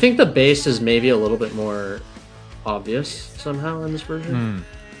 dude. I think the bass is maybe a little bit more obvious somehow in this version,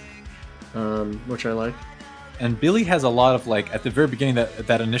 which I like. And Billy has a lot of like at the very beginning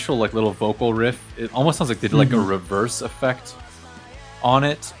that initial like little vocal riff. It almost sounds like they did like a reverse effect on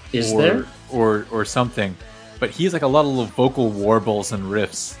it. Is there? or something? But he has like a lot of little vocal warbles and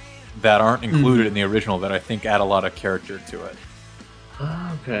riffs that aren't included in the original that I think add a lot of character to it.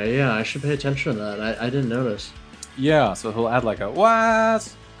 Okay, yeah, I should pay attention to that. I didn't notice. Yeah, so he'll add like a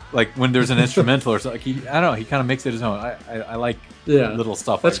what, like when there's an instrumental or something. Like I don't know. He kind of makes it his own. I like little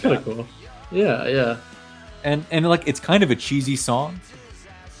stuff. That's like kind of cool. Yeah. And like it's kind of a cheesy song,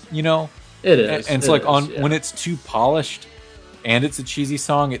 you know. It is. And so like when it's too polished and it's a cheesy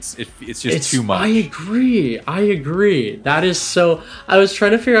song, it's just too much. I agree. That is so. I was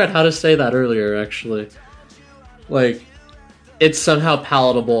trying to figure out how to say that earlier. Actually, like it's somehow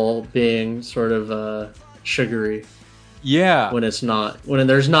palatable being sort of sugary. Yeah. When it's not. When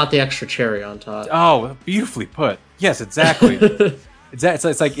there's not the extra cherry on top. Oh, beautifully put. Yes, exactly.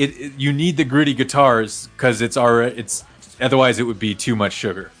 It's like you need the gritty guitars because it's otherwise it would be too much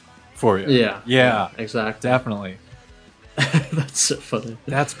sugar for you. Yeah, exactly. Definitely. That's so funny.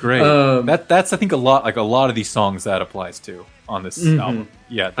 That's great. That's I think a lot of these songs that applies to on this album.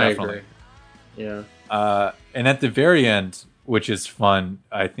 Yeah, definitely. I agree. Yeah. And at the very end, which is fun,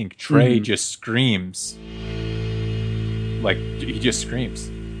 I think Trey just screams. Like he just screams,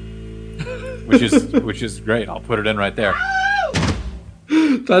 which is great. I'll put it in right there.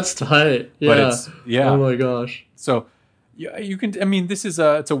 That's tight. Yeah. But Oh my gosh. So, yeah, you can. I mean, this is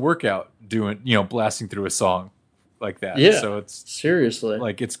it's a workout doing blasting through a song like that. Yeah. So it's seriously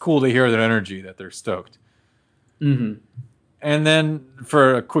like it's cool to hear their energy that they're stoked. Mm-hmm. And then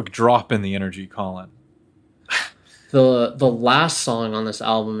for a quick drop in the energy, Colin. The last song on this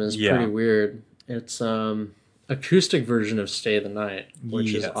album is pretty weird. It's acoustic version of "Stay the Night,"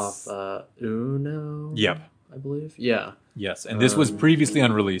 which is off Uno. Yep. I believe. Yeah. Yes, and this was previously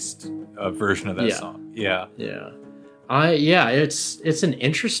unreleased version of that song. Yeah. Yeah. It's an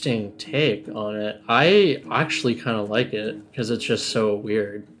interesting take on it. I actually kind of like it because it's just so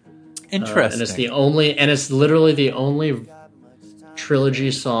weird. Interesting. And it's literally the only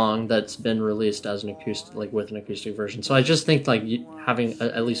trilogy song that's been released as an acoustic, like with an acoustic version. So I just think like having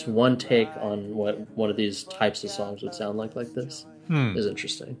at least one take on what one of these types of songs would sound like this is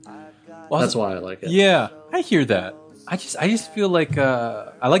interesting. Well, that's why I like it. Yeah, I hear that. I just feel like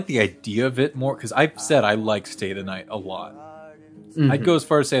I like the idea of it more because I've said I like Stay the Night a lot. I'd go as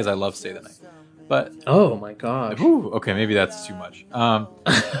far as say as I love Stay the Night, but oh my gosh, okay, maybe that's too much.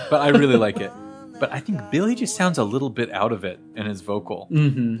 But I really like it. But I think Billy just sounds a little bit out of it in his vocal,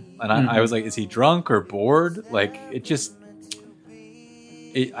 and I was like, is he drunk or bored? Like it just,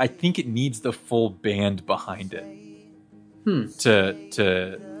 I think it needs the full band behind it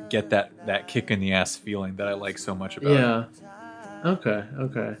to get that kick in the ass feeling that I like so much about it. Yeah. Okay.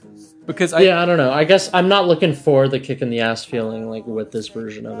 Because I don't know. I guess I'm not looking for the kick in the ass feeling like with this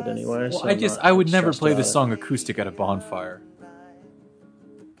version of it anyway. Well, so I would never play this song acoustic at a bonfire.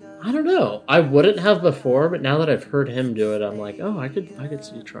 I don't know. I wouldn't have before, but now that I've heard him do it, I'm like, oh, I could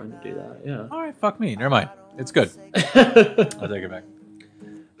see you trying to do that. Yeah. All right, fuck me. Never mind. It's good. I'll take it back.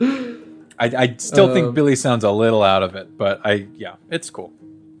 I still think Billy sounds a little out of it, but it's cool.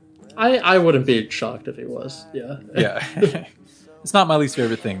 I wouldn't be shocked if he was. Yeah. Yeah. It's not my least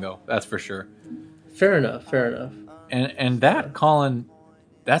favorite thing, though. That's for sure. Fair enough. And that, Colin,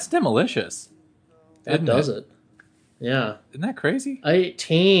 that's Demolicious. That does it. Yeah. Isn't that crazy?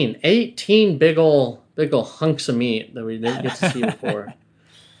 18 big ol' hunks of meat that we didn't get to see before.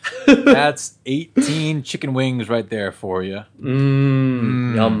 That's 18 chicken wings right there for you.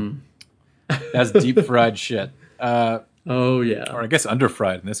 Yum. That's deep fried shit. Oh yeah. Or I guess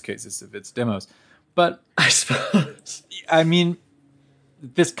underfried in this case if it's demos. But I suppose. I mean,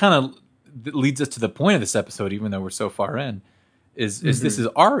 this kind of leads us to the point of this episode, even though we're so far in. Is this is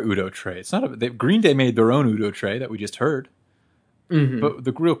our Udo tray? It's not Green Day made their own Udo tray that we just heard. But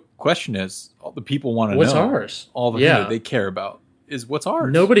the real question is, all the people want to know. What's ours? All the thing that they care about is what's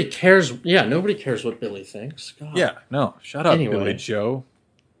ours. Nobody cares. Yeah, nobody cares what Billy thinks. God. Yeah, no. Shut up, Billy Joe.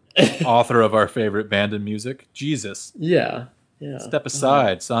 Author of our favorite band in music. Jesus. Yeah. Step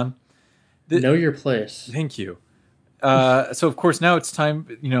aside, son. Know your place. Thank you. So, of course, now it's time,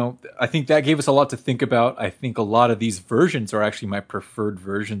 I think that gave us a lot to think about. I think a lot of these versions are actually my preferred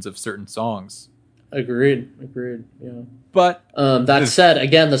versions of certain songs. Agreed, yeah. But that said,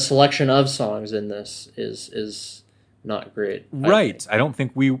 again, the selection of songs in this is not great. Right. I don't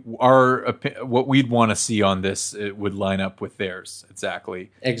think what we'd want to see on this would line up with theirs.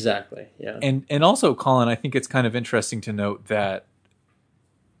 Exactly, yeah. And also, Colin, I think it's kind of interesting to note that,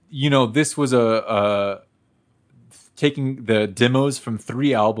 this was a taking the demos from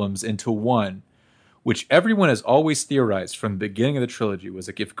 3 albums into one, which everyone has always theorized from the beginning of the trilogy was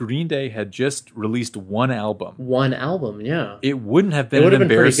like if Green Day had just released one album, yeah, it wouldn't have been an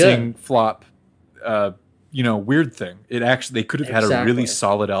embarrassing flop, weird thing. It actually, they could have had a really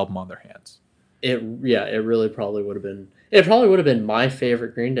solid album on their hands. It really probably would have been. It probably would have been my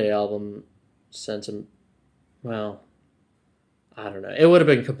favorite Green Day album since, I don't know. It would have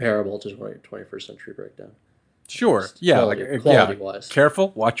been comparable to 21st Century Breakdown. Sure. Just yeah. Quality wise.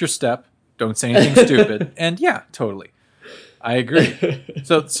 Careful. Watch your step. Don't say anything stupid. And yeah, totally. I agree.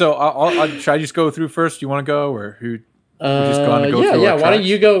 So should I just go through first? Do you want to go, or who? Just go through yeah. Why don't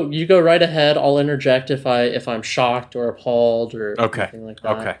you go? You go right ahead. I'll interject if I'm shocked or appalled or anything like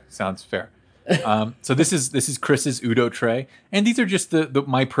that. Okay, sounds fair. So this is Chris's Udo Tray, and these are just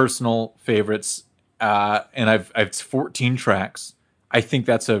my personal favorites. And I've 14 tracks. I think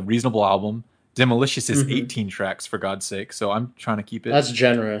that's a reasonable album. Demolicious is 18 tracks, for God's sake. So I'm trying to keep it. That's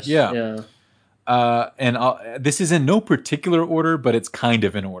generous. Yeah. And this is in no particular order, but it's kind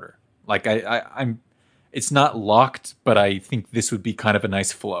of in order. Like I'm, it's not locked, but I think this would be kind of a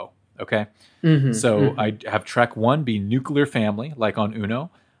nice flow. Okay. So I'd have track 1 be Nuclear Family, like on Uno.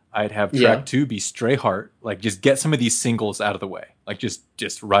 I'd have track 2 be Stray Heart. Like, just get some of these singles out of the way. Like, just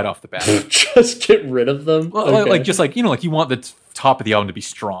right off the bat. Just get rid of them. Well, okay. You want the top of the album to be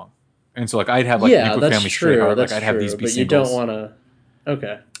strong. And so, like, I'd have, like, Nuclear Family, Stray Heart. Like, I'd have these be singles. But you don't want to...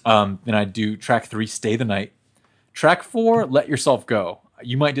 Okay. Then I'd do track 3, Stay the Night. Track 4, Let Yourself Go.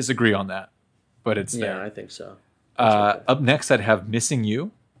 You might disagree on that, but it's there. Yeah, I think so. Up next, I'd have Missing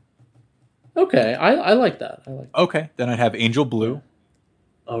You. Okay, I like that. Okay, then I'd have Angel Blue.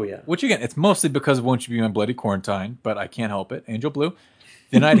 Oh, yeah. Which, again, it's mostly because of Won't You Be My Bloody Quarantine, but I can't help it. Angel Blue.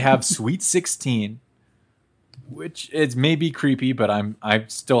 Then I'd have Sweet 16, which is maybe creepy, but I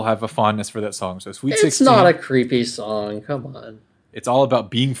still have a fondness for that song. So Sweet 16. It's not a creepy song. Come on. It's all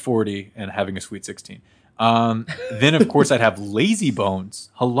about being 40 and having a Sweet 16. Then, of course, I'd have Lazy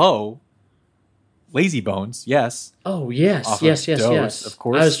Bones. Hello. Lazy Bones, yes. Oh, yes. Yes. Of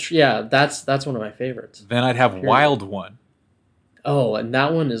course. That's one of my favorites. Then I'd have Wild One. Oh, and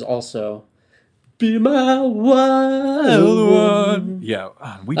that one is also Be My Wild One. Yeah,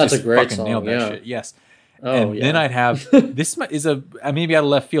 that's just fucking song, nailed that shit. Yes. And then I'd have this is maybe out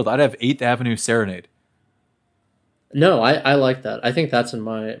of left field. I'd have 8th Avenue Serenade. No, I like that. I think that's in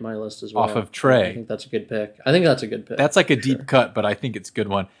my list as well. Off of Trey. I think that's a good pick. That's like a deep cut, but I think it's a good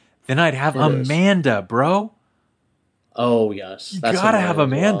one. Then I'd have Amanda, bro. Oh, yes. You gotta have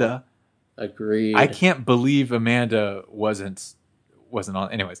Amanda. Well. Agreed. I can't believe Amanda wasn't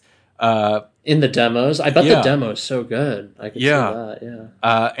on. Anyways. In the demos? I bet the demo is so good. I could see that,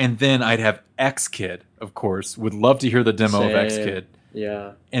 yeah. And then I'd have X-Kid, of course. Would love to hear the demo of X-Kid.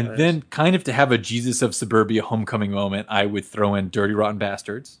 Yeah. And then kind of to have a Jesus of Suburbia homecoming moment, I would throw in Dirty Rotten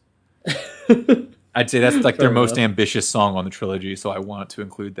Bastards. I'd say that's like their most ambitious song on the trilogy, so I wanted to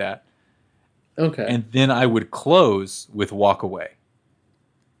include that. Okay. And then I would close with Walk Away,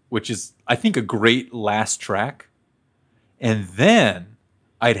 which is, I think, a great last track. And then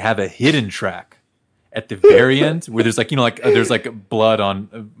I'd have a hidden track at the very end where there's there's like blood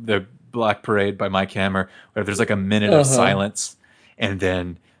on the Black Parade by Mike Hammer, where there's like a minute of silence, and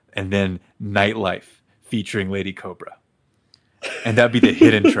then Nightlife featuring Lady Cobra. And that'd be the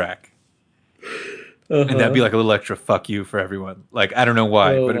hidden track. And that'd be like a little extra fuck you for everyone. Like, I don't know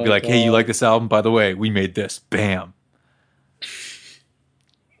why, but it'd be like, hey, you like this album? By the way, we made this. Bam.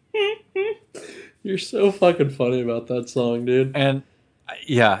 You're so fucking funny about that song, dude. And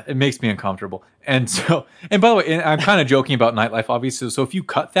yeah, it makes me uncomfortable. And so, and by the way, I'm kind of joking about Nightlife, obviously. So if you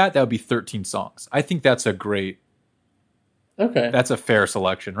cut that would be 13 songs. I think that's a great, that's a fair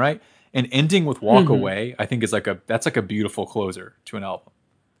selection, right? And ending with Walk Away, I think that's like a beautiful closer to an album.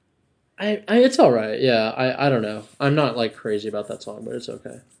 It's all right. Yeah, I don't know. I'm not like crazy about that song, but it's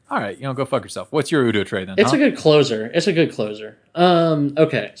okay. All right, go fuck yourself. What's your Udo Trey then? It's a good closer. It's a good closer.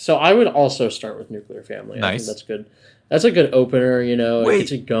 Okay, so I would also start with Nuclear Family. Nice. I think that's good. That's a good opener. It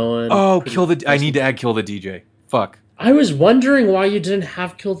gets it going. Oh, I need to add Kill the DJ. Fuck. I was wondering why you didn't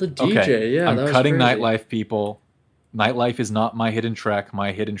have Kill the DJ. Okay. Yeah, I'm that was cutting crazy. Nightlife, people. Nightlife is not my hidden track.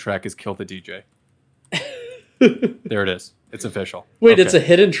 My hidden track is Kill the DJ. There it is. It's official. Wait, Okay. it's a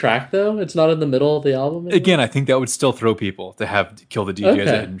hidden track though? It's not in the middle of the album anymore? Again, I think that would still throw people to have Kill the DJ as a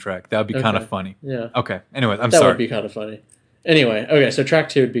Okay. hidden track. That would be kind of funny. Yeah. Okay. Anyway, I'm That sorry. would be kind of funny. Anyway, okay, so track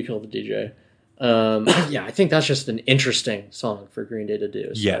 2 would be Kill the DJ. Yeah, I think that's just an interesting song for Green Day to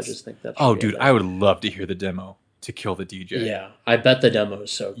do. So Yes. I just think that. Oh, dude, I would love to hear the demo to Kill the DJ. Yeah, I bet the demo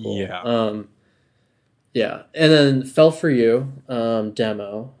is so cool. Yeah. Yeah, and then Fell For You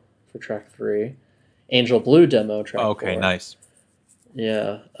demo for track 3. Angel Blue demo track 4. Okay, nice.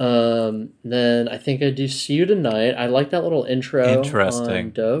 Yeah. Then I think I'd do See You Tonight. I like that little intro Interesting.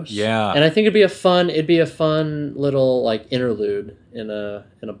 on Dose. Yeah. And I think it'd be a fun little like interlude in a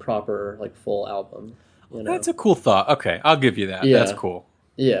proper like full album. That's a cool thought. Okay, I'll give you that. Yeah. That's cool.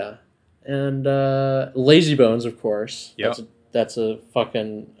 Yeah. And Lazy Bones, of course. Yep. That's a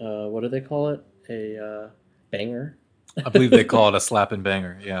fucking what do they call it? A banger. I believe they call it a slap and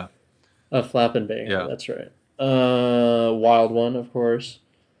banger. Yeah. A flap and banger. Yeah. That's right. Wild One, of course.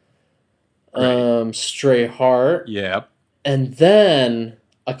 Right. Stray Heart. Yeah. And then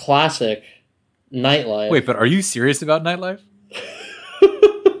a classic, Nightlife. Wait, but are you serious about Nightlife?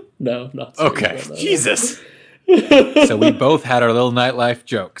 No, not serious Okay. about that. Jesus. So we both had our little Nightlife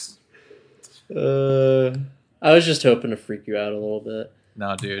jokes. I was just hoping to freak you out a little bit.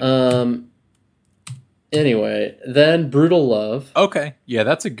 No, dude. Anyway, then Brutal Love. Okay. Yeah,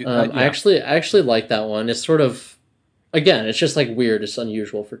 that's a good... yeah. I actually like that one. It's sort of, again, it's just like weird. It's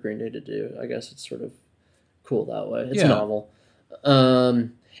unusual for Green Day to do. I guess it's sort of cool that way. It's Yeah. novel.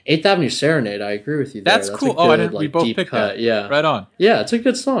 8th Avenue Serenade. I agree with you there. That's cool. A good, Oh, I didn't... we both deep picked cut. that. Yeah. Right on. Yeah, it's a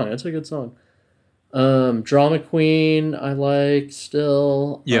good song. Drama Queen, I like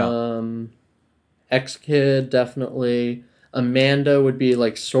still. Yeah. X Kid, definitely. Amanda would be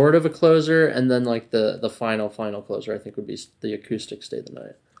like sort of a closer, and then like the final closer I think would be the acoustic Stay the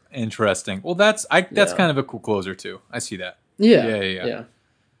Night. Interesting. Well, that's Yeah. kind of a cool closer too. I see that. Yeah. Yeah.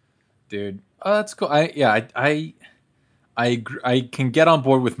 Dude. Oh, that's cool. I agree. I can get on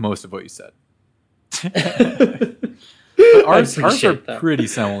board with most of what you said. But ours are appreciate that. pretty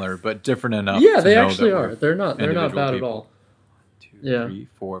similar, but different enough. Yeah, to they know actually that are. we're They're not individual bad at people. all. 2, Yeah. 3,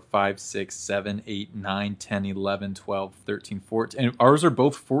 4, 5, 6, 7, 8, 9, 10, 11, 12, 13, 14. And ours are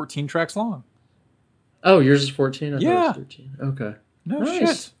both 14 tracks long. Oh, yours is 14? I thought it Yeah. was 13. Okay. No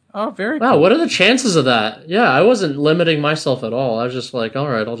Nice. shit. Oh, very Wow, cool. what are the chances of that? Yeah, I wasn't limiting myself at all. I was just like, all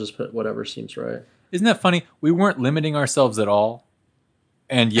right, I'll just put whatever seems right. Isn't that funny? We weren't limiting ourselves at all.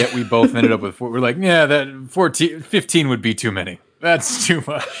 And yet we both ended up with we're like, yeah, that 15 would be too many. That's too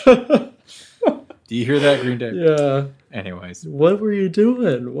much. Do you hear that, Green Day? Yeah. Anyways, What were you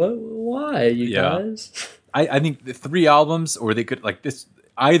doing? Why, you Yeah. guys? I think the 3 albums, or they could like this.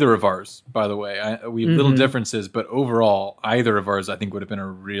 Either of ours, by the way, we have little differences, but overall, either of ours, I think, would have been a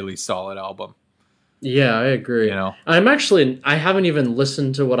really solid album. Yeah, I agree. You know? I haven't even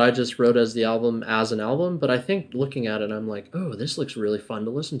listened to what I just wrote as the album as an album, but I think looking at it, I'm like, oh, this looks really fun to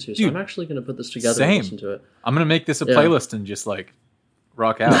listen to. So Dude, I'm actually going to put this together same. and listen to it. I'm gonna make this a Yeah. playlist and just like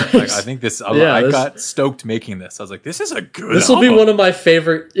rock out. Nice. Like, I think this. Yeah, I this- got stoked making this. I was like, this is a good. This will be album. one of my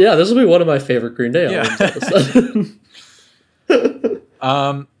favorite. Yeah, this will be one of my favorite Green Day Yeah. albums. All of a sudden.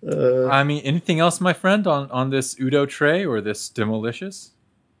 I mean, anything else, my friend, on this Udo Trey or this Demolicious?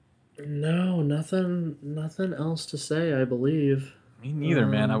 No, nothing else to say. I believe Me neither,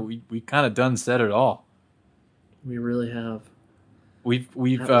 man. We kind of done said it all. we really have. We've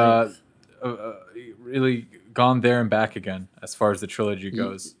At length. really gone there and back again as far as the trilogy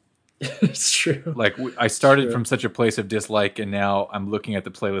goes. It's true. Like I started True. from such a place of dislike, and now I'm looking at the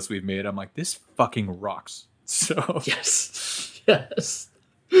playlist we've made. I'm like, this fucking rocks. So Yes, yes.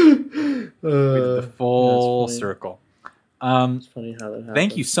 the full that's funny. circle. It's funny how that happens.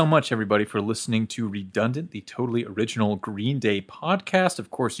 Thank you so much, everybody, for listening to Redundant, the totally original Green Day podcast. Of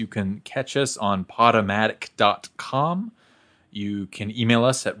course, you can catch us on Podomatic.com. You can email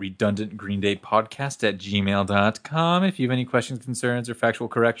us at redundantgreendaypodcast@gmail.com if you have any questions, concerns, or factual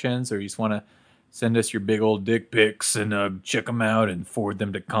corrections, or you just want to send us your big old dick pics and check them out and forward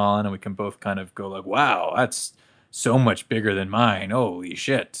them to Colin, and we can both kind of go like, wow, that's so much bigger than mine. Holy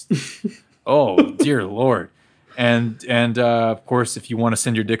shit. Oh, dear Lord. And of course, if you want to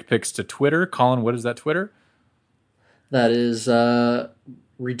send your dick pics to Twitter, Colin, what is that Twitter? That is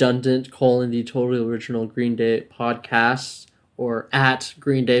Redundant: the totally original Green Day podcast, or at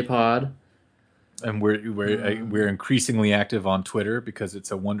Green Day Pod. And we're increasingly active on Twitter because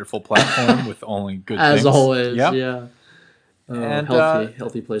it's a wonderful platform with only good as things. always. Yep. Yeah. And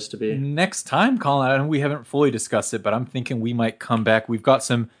Healthy place to be. Next time, Colin, and we haven't fully discussed it, but I'm thinking we might come back. We've got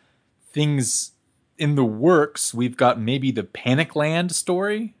some things in the works. We've got maybe the Panicland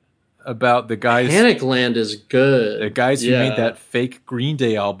story about the guys. Panicland is good. The guys who made that fake Green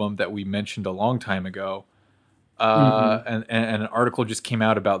Day album that we mentioned a long time ago. And an article just came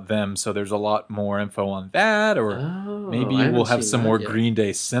out about them, so there's a lot more info on that. Or maybe we'll have some more Green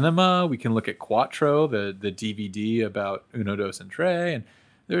Day cinema. We can look at Quattro, the DVD about Uno, Dos, and Tre, and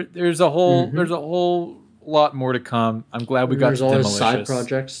there's a whole lot more to come. I'm glad we got to Demolicious. There's side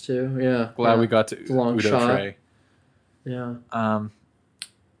projects too. Yeah, glad we got to Long Udo shot. Tre. Yeah.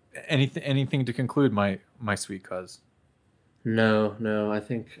 Anything to conclude, my sweet cuz? No. I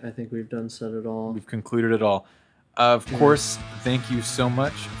think we've said it all. We've concluded it all. Of course, thank you so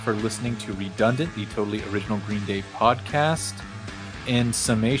much for listening to Redundant, the totally original Green Day podcast. In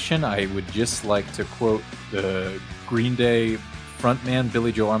summation, I would just like to quote the Green Day frontman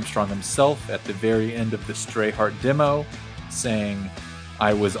Billy Joe Armstrong himself at the very end of the Stray Heart demo, saying,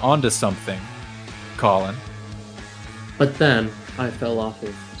 "I was onto something, Colin. But then I fell off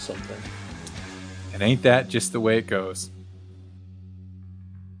of something." And ain't that just the way it goes?